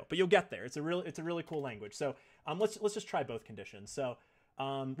confused too, but you'll get there. It's a really cool language. So let's just try both conditions. So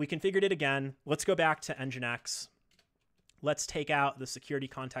we configured it again. Let's go back to Nginx. Let's take out the security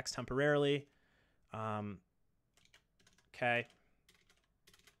context temporarily. Okay.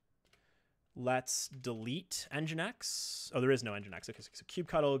 Let's delete Nginx. Oh, there is no Nginx. Okay, so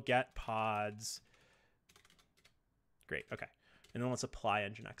kubectl get pods. Great. Okay. And then let's apply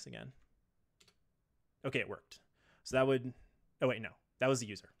Nginx again. Okay, it worked. So that would, oh wait, no, that was the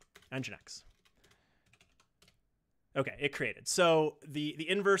user. Nginx. Okay, it created. So the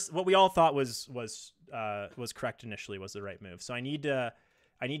inverse, what we all thought was correct initially, was the right move. So I need to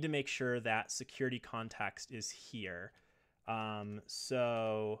make sure that security context is here.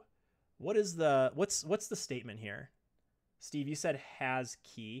 So what's the statement here? Steve, you said has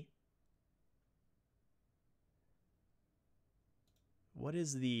key. What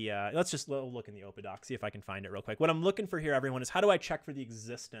is the, let's just look in the OPA doc, see if I can find it real quick. What I'm looking for here, everyone, is how do I check for the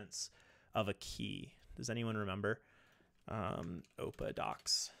existence of a key? Does anyone remember? OPA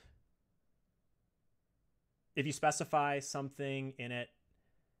docs. If you specify something in it,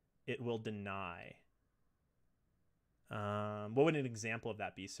 it will deny. What would an example of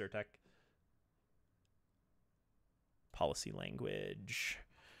that be, Surtek? Policy language.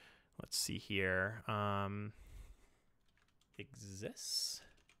 Let's see here. Exists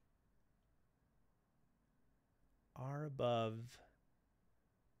are above.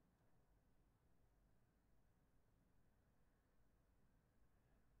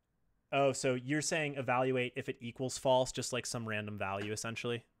 Oh, so you're saying evaluate if it equals false, just like some random value,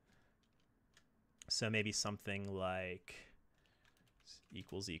 essentially. So maybe something like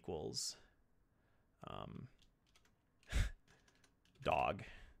equals dog.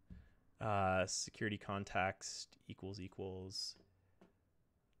 Security context equals. Let's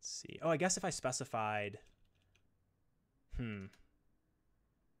see. Oh, I guess if I specified,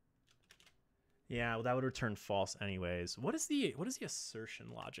 yeah, well, that would return false anyways. What is the assertion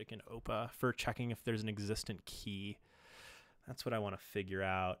logic in OPA for checking if there's an existent key? That's what I want to figure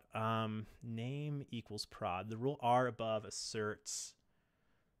out. Name equals prod. The rule R above asserts.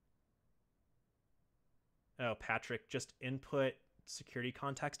 Oh, Patrick, just input security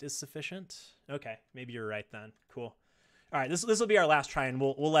context is sufficient. Okay, maybe you're right then. Cool. All right, this will be our last try, and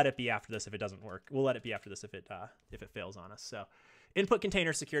we'll let it be after this if it doesn't work. We'll let it be after this if it fails on us. So, input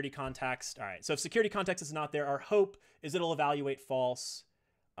container security context. All right, so if security context is not there, our hope is it'll evaluate false,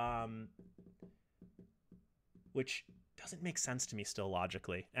 which doesn't make sense to me still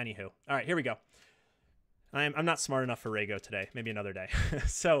logically. Anywho, all right, here we go. I'm not smart enough for Rego today. Maybe another day.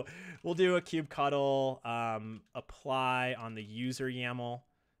 So we'll do a kubectl apply on the user YAML.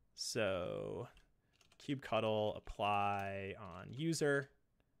 So kubectl apply on user.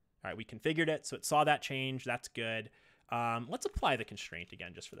 All right, we configured it, so it saw that change. That's good. Let's apply the constraint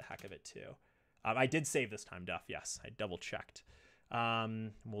again, just for the heck of it too. I did save this time, Duff. Yes, I double checked.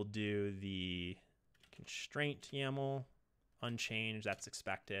 We'll do the constraint YAML unchanged. That's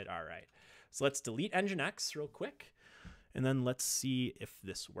expected. All right. So let's delete Nginx real quick, and then let's see if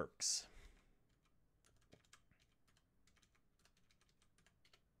this works.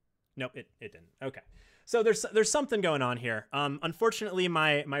 Nope, it didn't. Okay. So there's something going on here. Unfortunately,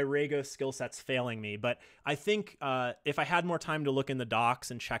 my Rego skill set's failing me, but I think if I had more time to look in the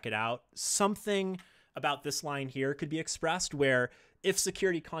docs and check it out, something about this line here could be expressed where if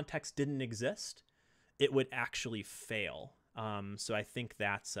security context didn't exist, it would actually fail. So I think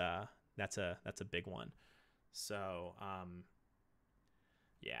that's a big one. So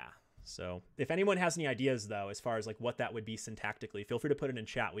yeah. So if anyone has any ideas though, as far as like what that would be syntactically, feel free to put it in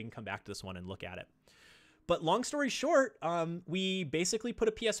chat. We can come back to this one and look at it. But long story short, we basically put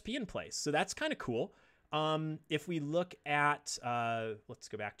a PSP in place. So that's kind of cool. If we look at, let's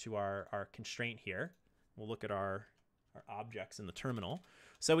go back to our constraint here. We'll look at our objects in the terminal.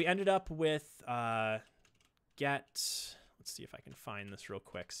 So we ended up with get, let's see if I can find this real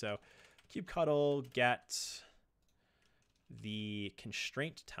quick. So kubectl get the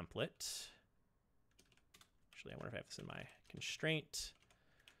constraint template. Actually, I wonder if I have this in my constraint.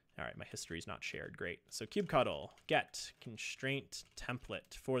 All right, my history is not shared. Great. So kubectl get constraint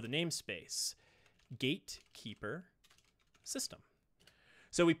template for the namespace Gatekeeper system.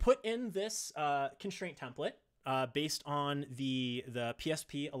 So we put in this constraint template based on the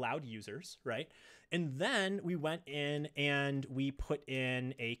PSP allowed users, right? And then we went in and we put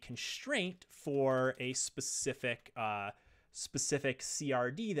in a constraint for a specific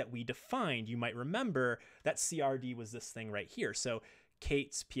CRD that we defined. You might remember that CRD was this thing right here. So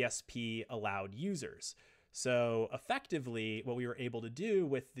Kate's PSP allowed users. So effectively, what we were able to do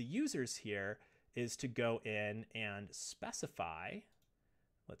with the users here is to go in and specify,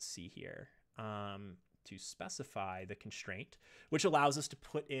 let's see here, to specify the constraint, which allows us to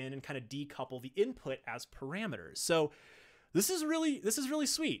put in and kind of decouple the input as parameters. So this is really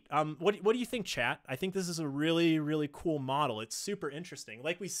sweet. What do you think, chat? I think this is a really cool model. It's super interesting.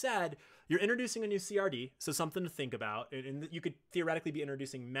 Like we said, you're introducing a new CRD, so something to think about. And you could theoretically be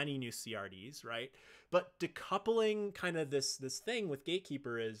introducing many new CRDs, right? But decoupling kind of this thing with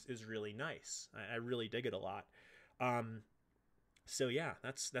Gatekeeper is really nice. I really dig it a lot. So yeah,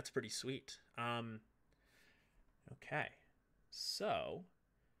 that's pretty sweet. Okay, so.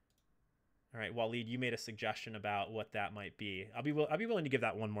 All right, Waleed, you made a suggestion about what that might be. I'll be willing to give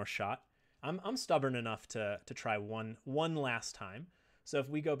that one more shot. I'm stubborn enough to try one last time. So if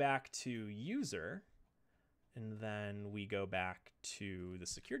we go back to user, and then we go back to the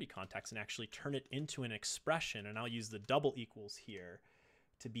security context and actually turn it into an expression, and I'll use the double equals here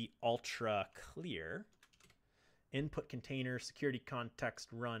to be ultra clear. Input container security context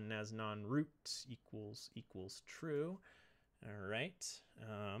run as non-root equals true. All right.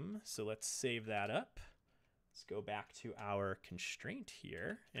 So let's save that up. Let's go back to our constraint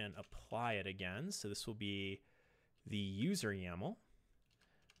here and apply it again. So this will be the user YAML.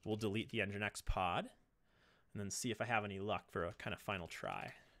 We'll delete the Nginx pod and then see if I have any luck for a kind of final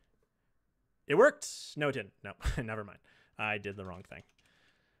try. It worked. No, it didn't. No, never mind. I did the wrong thing.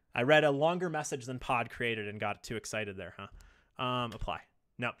 I read a longer message than pod created and got too excited there, huh? Apply.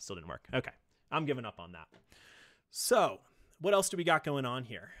 Nope, still didn't work. Okay, I'm giving up on that. So what else do we got going on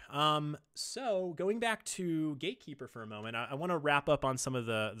here? So going back to Gatekeeper for a moment, I want to wrap up on some of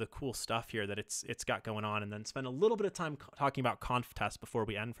the cool stuff here that it's got going on, and then spend a little bit of time talking about conf tests before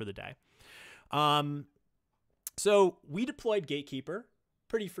we end for the day. So we deployed Gatekeeper.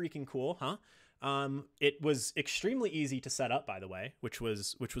 Pretty freaking cool, huh? It was extremely easy to set up, by the way, which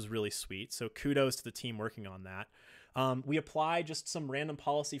was really sweet. So kudos to the team working on that. We apply just some random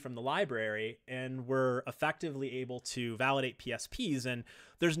policy from the library, and we're effectively able to validate PSPs. And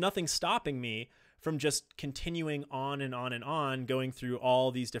there's nothing stopping me from just continuing on and on and on, going through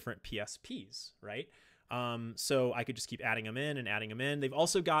all these different PSPs, right? So I could just keep adding them in and adding them in. They've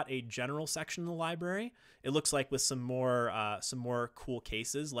also got a general section in the library. It looks like with some more cool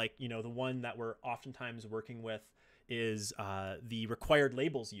cases, like, you know, the one that we're oftentimes working with is the required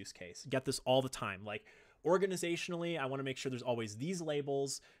labels use case. Get this all the time. Like, organizationally, I want to make sure there's always these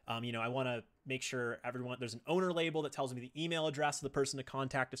labels. You know, I want to make sure there's an owner label that tells me the email address of the person to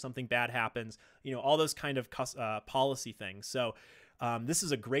contact if something bad happens. You know, all those kind of policy things. So this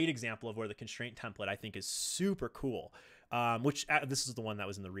is a great example of where the constraint template, I think, is super cool, this is the one that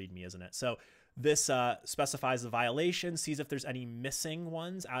was in the README, isn't it? So this specifies the violation, sees if there's any missing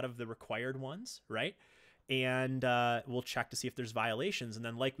ones out of the required ones, right? And we'll check to see if there's violations. And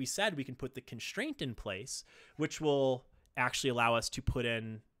then, like we said, we can put the constraint in place, which will actually allow us to put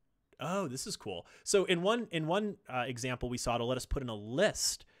in, oh, this is cool. So in one example we saw, to let us put in a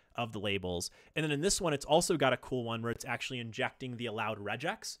list of the labels. And then in this one, it's also got a cool one where it's actually injecting the allowed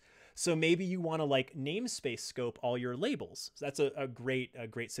regex. So maybe you want to like namespace scope all your labels. So that's a great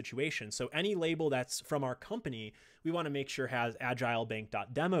situation. So any label that's from our company, we want to make sure has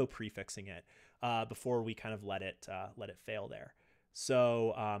agilebank.demo prefixing it before we kind of let it fail there.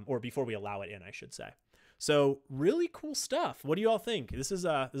 So or before we allow it in, I should say. So really cool stuff. What do you all think? This is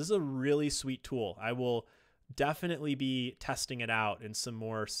a really sweet tool. I will definitely be testing it out in some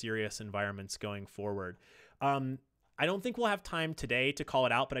more serious environments going forward. I don't think we'll have time today to call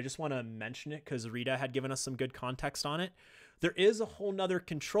it out, but I just want to mention it because Rita had given us some good context on it. There is a whole nother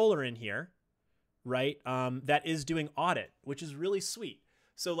controller in here, right? That is doing audit, which is really sweet.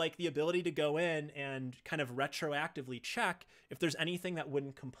 So like the ability to go in and kind of retroactively check if there's anything that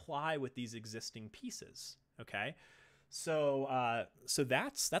wouldn't comply with these existing pieces. Okay. So, so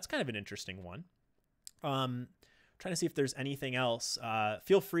that's kind of an interesting one. Trying to see if there's anything else.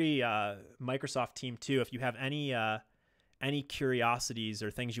 Feel free, Microsoft team too, if you have any curiosities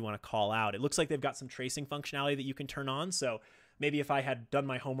or things you want to call out. It looks like they've got some tracing functionality that you can turn on. So maybe if I had done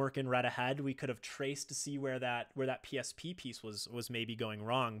my homework and read ahead, we could have traced to see where that PSP piece was maybe going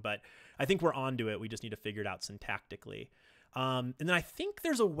wrong. But I think we're onto it. We just need to figure it out syntactically. And then I think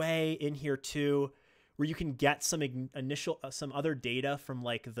there's a way in here too where you can get some some other data from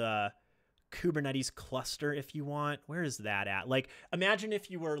like the Kubernetes cluster if you want. Where is that at? Like, imagine if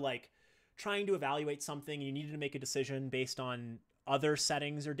you were like trying to evaluate something, you needed to make a decision based on other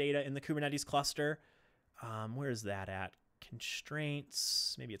settings or data in the Kubernetes cluster. Where is that at?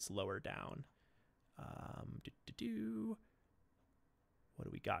 Constraints. Maybe it's lower down. What do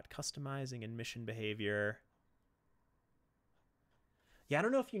we got? Customizing and mission behavior. Yeah, I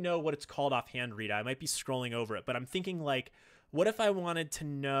don't know if you know what it's called offhand, Rita. I might be scrolling over it, but I'm thinking like, what if I wanted to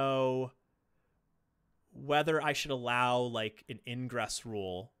know whether I should allow like an ingress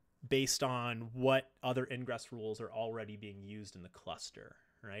rule based on what other ingress rules are already being used in the cluster,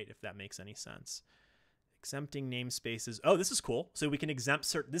 right? If that makes any sense. Exempting namespaces. Oh, this is cool. So we can exempt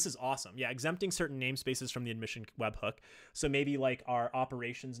certain, this is awesome. Yeah, exempting certain namespaces from the admission webhook. So maybe like our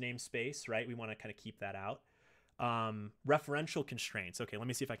operations namespace, right? We want to kind of keep that out. Referential constraints. Okay, let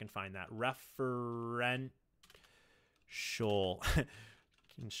me see if I can find that. Referential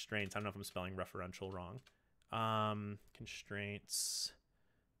constraints. I don't know if I'm spelling referential wrong. Constraints.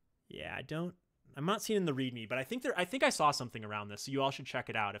 Yeah, I'm not seeing in the README, but I think I saw something around this. So you all should check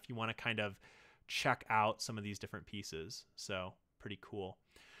it out if you want to kind of check out some of these different pieces. So pretty cool.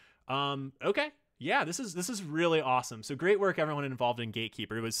 Okay. Yeah, this is really awesome. So great work, everyone involved in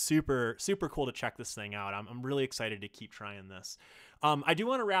Gatekeeper. It was super cool to check this thing out. I'm really excited to keep trying this. I do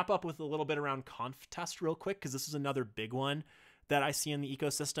want to wrap up with a little bit around conf test real quick, because this is another big one that I see in the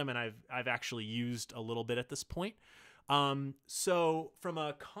ecosystem, and I've actually used a little bit at this point. So from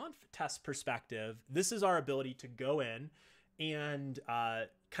a conf test perspective, this is our ability to go in and kind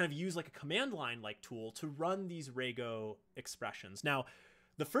of use like a command line like tool to run these Rego expressions. Now,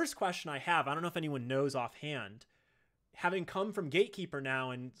 the first question I have, I don't know if anyone knows offhand, having come from Gatekeeper now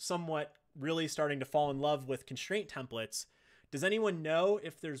and somewhat really starting to fall in love with constraint templates, does anyone know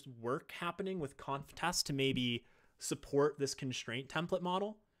if there's work happening with conf test to maybe support this constraint template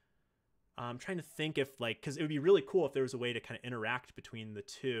model? I'm trying to think if because it would be really cool if there was a way to kind of interact between the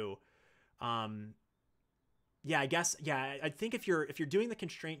two. Yeah, I guess, yeah, I think if you're doing the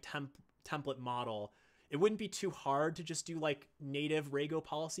constraint template model, it wouldn't be too hard to just do like native Rego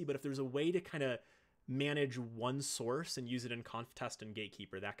policy, but if there's a way to kind of manage one source and use it in conf test and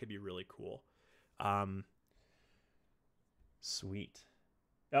Gatekeeper, that could be really cool. Sweet.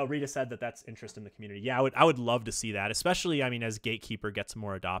 Oh, Rita said that that's interest in the community. Yeah, I would love to see that, especially, I mean, as Gatekeeper gets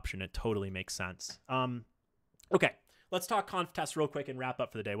more adoption, it totally makes sense. Okay, let's talk conf test real quick and wrap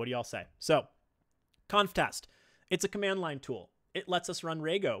up for the day. What do y'all say? So, conf test, it's a command line tool. It lets us run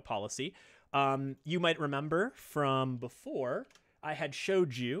Rego policy. You might remember from before, I had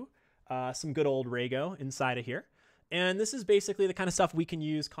showed you some good old Rego inside of here. And this is basically the kind of stuff we can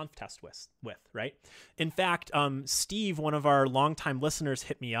use conf test with, right? In fact, Steve, one of our longtime listeners,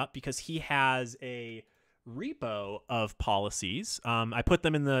 hit me up because he has a repo of policies. I put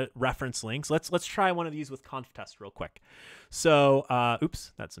them in the reference links. Let's try one of these with conf test real quick. So,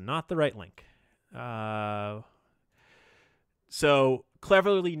 oops, that's not the right link. So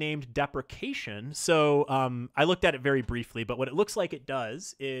cleverly named deprecation. So I looked at it very briefly, but what it looks like it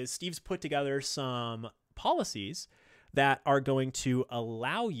does is Steve's put together some policies that are going to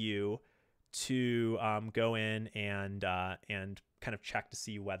allow you to go in and kind of check to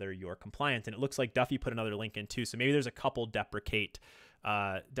see whether you're compliant. And it looks like Duffy put another link in too. So maybe there's a couple deprecate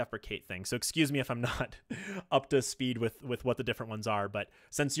things. So excuse me if I'm not up to speed with what the different ones are. But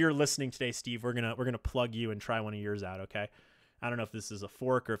since you're listening today, Steve, we're gonna plug you and try one of yours out. Okay. I don't know if this is a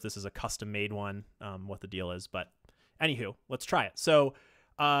fork or if this is a custom made one, what the deal is, but anywho, let's try it. So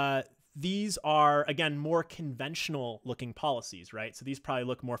these are, again, more conventional looking policies, right? So these probably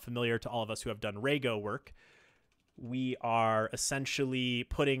look more familiar to all of us who have done Rego work. We are essentially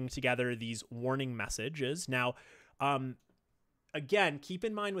putting together these warning messages. Now, again, keep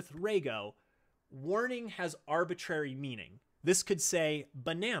in mind with Rego, warning has arbitrary meaning. This could say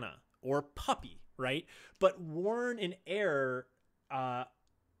banana or puppy, right? But warn in error,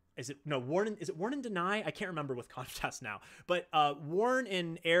 is it warn and deny? I can't remember with conf test now, but warn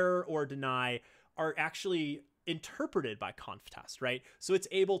in error or deny are actually interpreted by conf test, right? So it's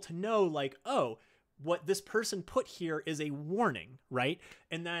able to know like, oh, what this person put here is a warning, right?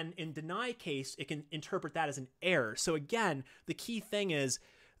 And then in deny case, it can interpret that as an error. So again, the key thing is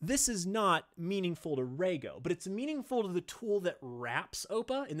this is not meaningful to Rego, but it's meaningful to the tool that wraps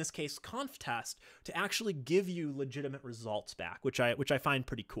OPA, in this case conf test, to actually give you legitimate results back, which I find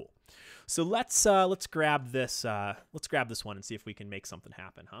pretty cool. So let's grab this one and see if we can make something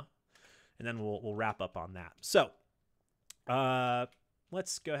happen, huh? And then we'll wrap up on that. So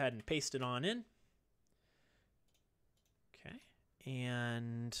let's go ahead and paste it on in. Okay,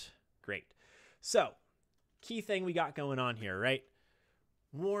 and great. So key thing we got going on here, right?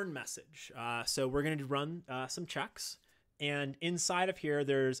 Warn message. So we're going to run some checks, and inside of here,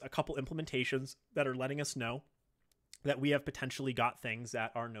 there's a couple implementations that are letting us know that we have potentially got things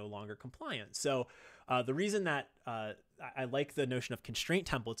that are no longer compliant. So the reason that I like the notion of constraint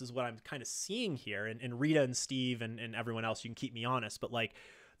templates is what I'm kind of seeing here, and Rita and Steve and everyone else, you can keep me honest, but like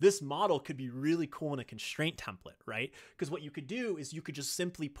this model could be really cool in a constraint template, right? Because what you could do is you could just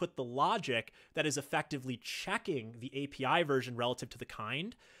simply put the logic that is effectively checking the API version relative to the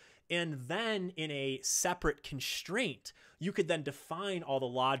kind. And then in a separate constraint, you could then define all the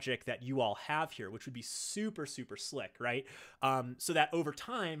logic that you all have here, which would be super, super slick, right? So that over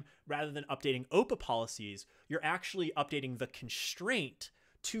time, rather than updating OPA policies, you're actually updating the constraint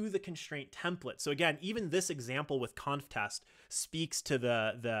to the constraint template. So again, even this example with conf test speaks to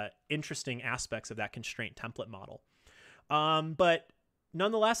the interesting aspects of that constraint template model. But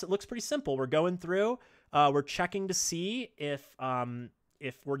nonetheless, it looks pretty simple. We're going through, we're checking to see if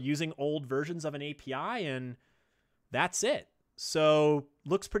we're using old versions of an API, and that's it. So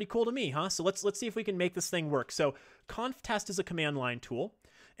looks pretty cool to me, huh? So let's see if we can make this thing work. So conf test is a command line tool.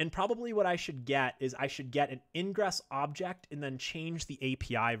 And probably what I should get is I should get an ingress object and then change the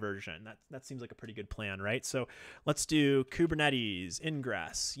API version. That seems like a pretty good plan, right? So let's do Kubernetes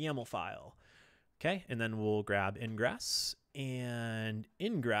ingress YAML file. Okay, and then we'll grab ingress, and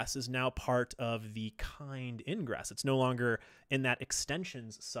ingress is now part of the kind ingress. It's no longer in that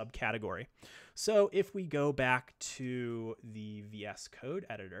extensions subcategory. So if we go back to the VS Code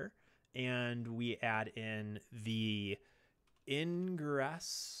editor and we add in the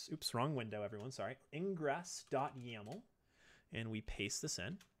ingress, oops, wrong window, everyone, sorry, ingress.yaml, and we paste this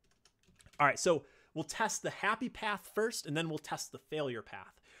in. All right, so we'll test the happy path first, and then we'll test the failure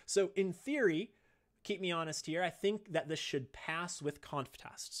path. So in theory, keep me honest here, I think that this should pass with conf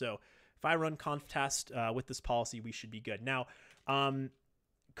test. So if I run conf test with this policy, we should be good. Now,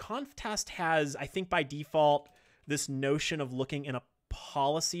 conf test has, I think by default, this notion of looking in a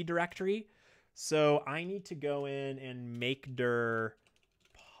policy directory. So I need to go in and make dir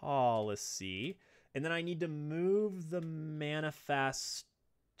policy, and then I need to move the manifest.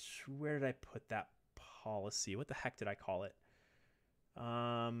 Where did I put that policy? What the heck did I call it?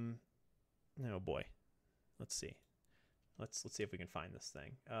 Oh boy, let's see. Let's see if we can find this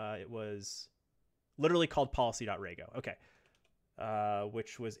thing. It was literally called policy.rego. Okay,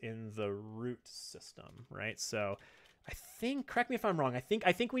 which was in the root system, right? So I think, correct me if I'm wrong, I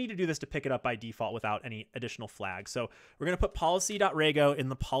think we need to do this to pick it up by default without any additional flags. So we're going to put policy.rego in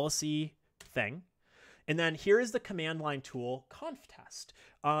the policy thing. And then here is the command line tool conf test.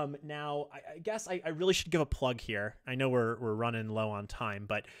 Now, I guess I really should give a plug here. I know we're running low on time,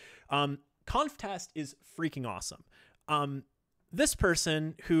 but conf test is freaking awesome. This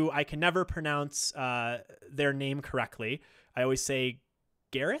person, who I can never pronounce their name correctly, I always say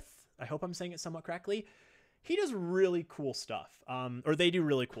Gareth. I hope I'm saying it somewhat correctly. He does really cool stuff, or they do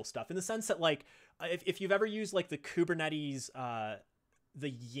really cool stuff in the sense that, like, if you've ever used like the Kubernetes,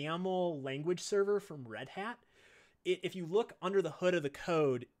 the YAML language server from Red Hat, if you look under the hood of the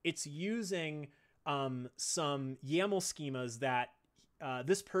code, it's using some YAML schemas that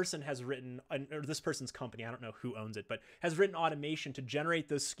this person has written, or this person's company, I don't know who owns it, but has written automation to generate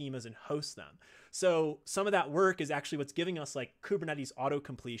those schemas and host them. So some of that work is actually what's giving us like Kubernetes auto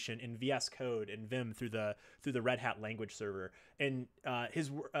completion in VS Code and Vim through the Red Hat language server. And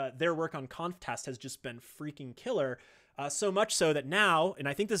their work on conf test has just been freaking killer. So much so that now, and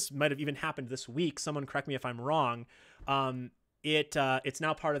I think this might have even happened this week, someone correct me if I'm wrong, it's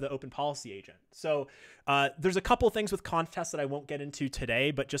now part of the open policy agent. So there's a couple things with conf test that I won't get into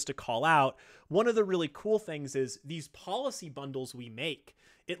today, but just to call out, one of the really cool things is these policy bundles we make,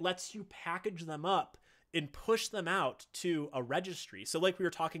 it lets you package them up and push them out to a registry. So like we were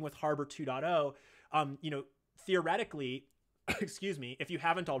talking with Harbor 2.0, theoretically, excuse me, if you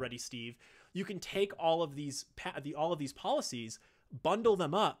haven't already, Steve, you can take all of these policies, bundle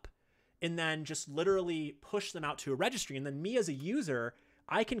them up, and then just literally push them out to a registry. And then me as a user,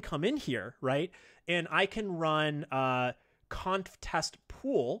 I can come in here, right? And I can run conf test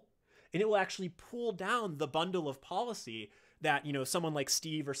pool, and it will actually pull down the bundle of policy that, someone like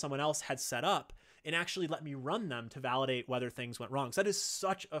Steve or someone else had set up, and actually let me run them to validate whether things went wrong. So that is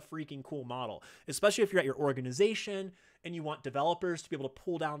such a freaking cool model, especially if you're at your organization and you want developers to be able to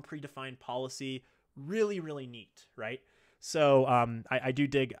pull down predefined policy. Really, really neat, right? So I do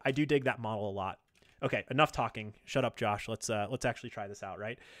dig that model a lot. Okay, enough talking. Shut up, Josh. Let's actually try this out,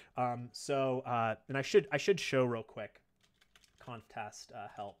 right? And I should show real quick conf test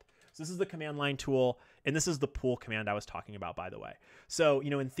help. So this is the command line tool, and this is the pool command I was talking about, by the way. So,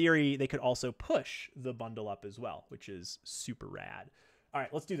 in theory, they could also push the bundle up as well, which is super rad. All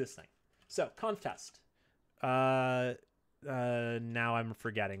right, let's do this thing. So conf test. Now I'm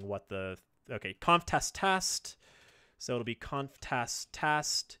forgetting what okay, conf test test. So it'll be conf test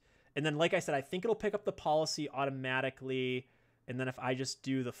test. And then, like I said, I think it'll pick up the policy automatically. And then if I just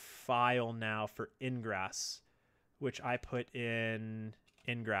do the file now for ingress, which I put in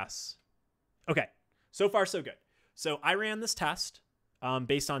ingress. Okay, so far so good. So I ran this test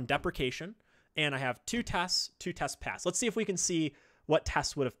based on deprecation, and I have two tests passed. Let's see if we can see what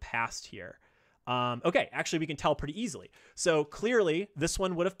tests would have passed here. Okay, actually we can tell pretty easily. So clearly this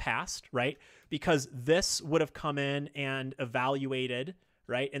one would have passed, right? Because this would have come in and evaluated,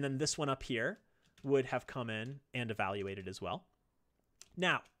 right? And then this one up here would have come in and evaluated as well.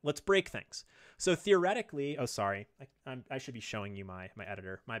 Now, let's break things. So theoretically, oh, sorry, I should be showing you my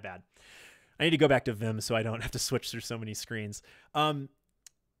editor. My bad. I need to go back to Vim so I don't have to switch through so many screens.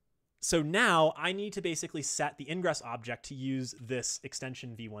 So now I need to basically set the ingress object to use this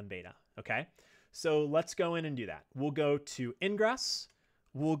extension v1 beta, okay? So let's go in and do that. We'll go to ingress.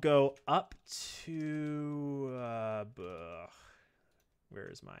 We'll go up to, Where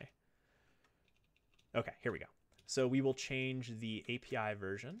is my... Okay, here we go. So we will change the API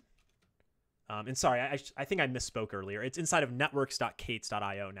version. And sorry, I think I misspoke earlier. It's inside of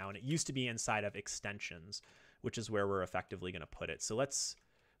networks.kates.io now, and it used to be inside of extensions, which is where we're effectively going to put it. So let's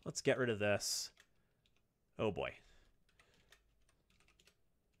get rid of this. Oh boy.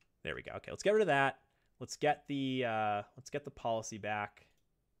 There we go. Okay, let's get rid of that. Let's get the policy back.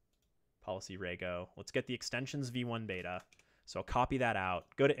 Policy Rego. Let's get the extensions v1 beta. So I'll copy that out.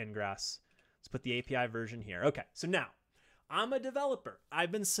 Go to Ingress. Let's put the API version here. Okay, so now I'm a developer.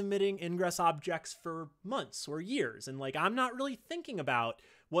 I've been submitting Ingress objects for months or years, and like I'm not really thinking about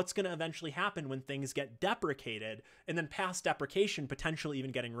what's going to eventually happen when things get deprecated, and then past deprecation potentially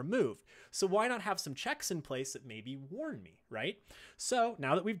even getting removed. So why not have some checks in place that maybe warn me, right? So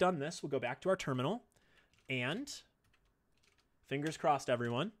now that we've done this, we'll go back to our terminal, and fingers crossed,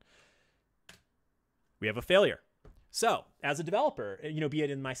 everyone, we have a failure. So as a developer, be it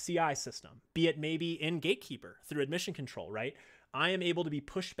in my CI system, be it maybe in Gatekeeper through admission control, right? I am able to be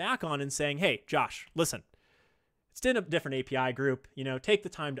pushed back on and saying, hey, Josh, listen, it's in a different API group, take the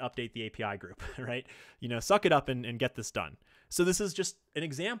time to update the API group, right? Suck it up and get this done. So this is just an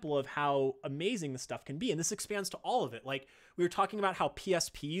example of how amazing this stuff can be. And this expands to all of it. Like we were talking about how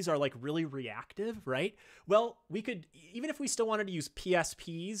PSPs are like really reactive, right? Well, we could, even if we still wanted to use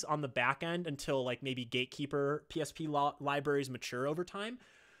PSPs on the back end until like maybe Gatekeeper PSP libraries mature over time,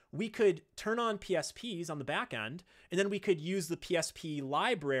 we could turn on PSPs on the back end, and then we could use the PSP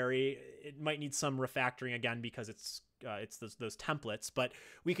library. It might need some refactoring again because it's those templates, but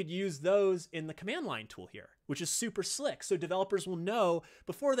we could use those in the command line tool here, which is super slick. So developers will know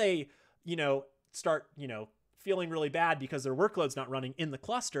before they, start, feeling really bad because their workload's not running in the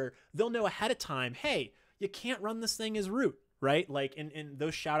cluster, they'll know ahead of time, hey, you can't run this thing as root, right? Like, and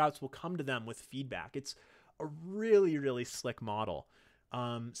those shout outs will come to them with feedback. It's a really, really slick model.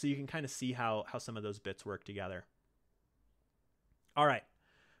 So you can kind of see how some of those bits work together. All right,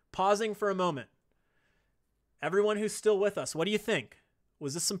 pausing for a moment. Everyone who's still with us, what do you think?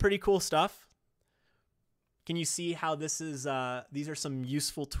 Was this some pretty cool stuff? Can you see how this is? These are some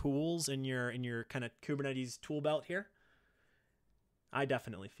useful tools in your kind of Kubernetes tool belt here. I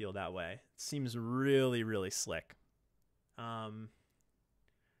definitely feel that way. It seems really, really slick.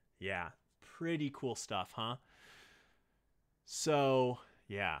 Yeah, pretty cool stuff, huh? So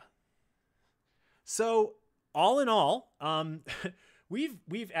yeah. So all in all,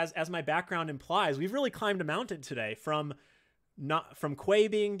 we've as my background implies, we've really climbed a mountain today from Quay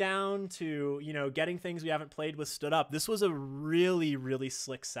being down to getting things we haven't played with stood up. This was a really, really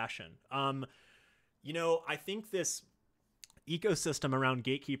slick session. I think this ecosystem around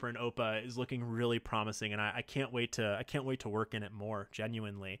Gatekeeper and OPA is looking really promising, and I can't wait to work in it more,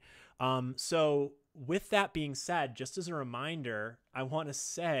 genuinely. So with that being said, just as a reminder, I want to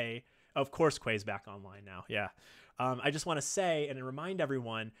say, of course, Quay's back online now. Yeah. I just want to say and remind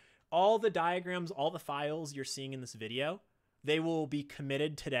everyone, all the diagrams, all the files you're seeing in this video, they will be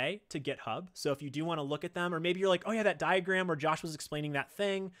committed today to GitHub. So if you do want to look at them, or maybe you're like, oh yeah, that diagram where Josh was explaining that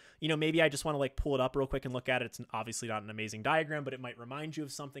thing, maybe I just want to like pull it up real quick and look at it. It's obviously not an amazing diagram, but it might remind you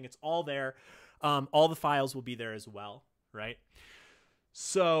of something. It's all there. All the files will be there as well, right?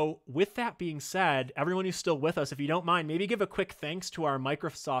 So with that being said, everyone who's still with us, if you don't mind, maybe give a quick thanks to our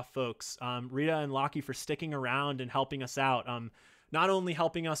Microsoft folks, Rita and Lockie, for sticking around and helping us out. Not only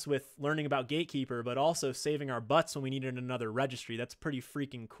helping us with learning about Gatekeeper, but also saving our butts when we needed another registry. That's pretty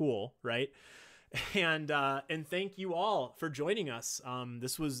freaking cool, right? And thank you all for joining us.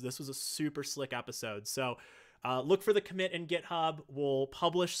 This was a super slick episode. So look for the commit in GitHub. We'll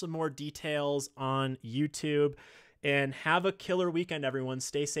publish some more details on YouTube. And have a killer weekend, everyone.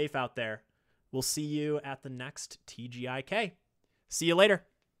 Stay safe out there. We'll see you at the next TGIK. See you later.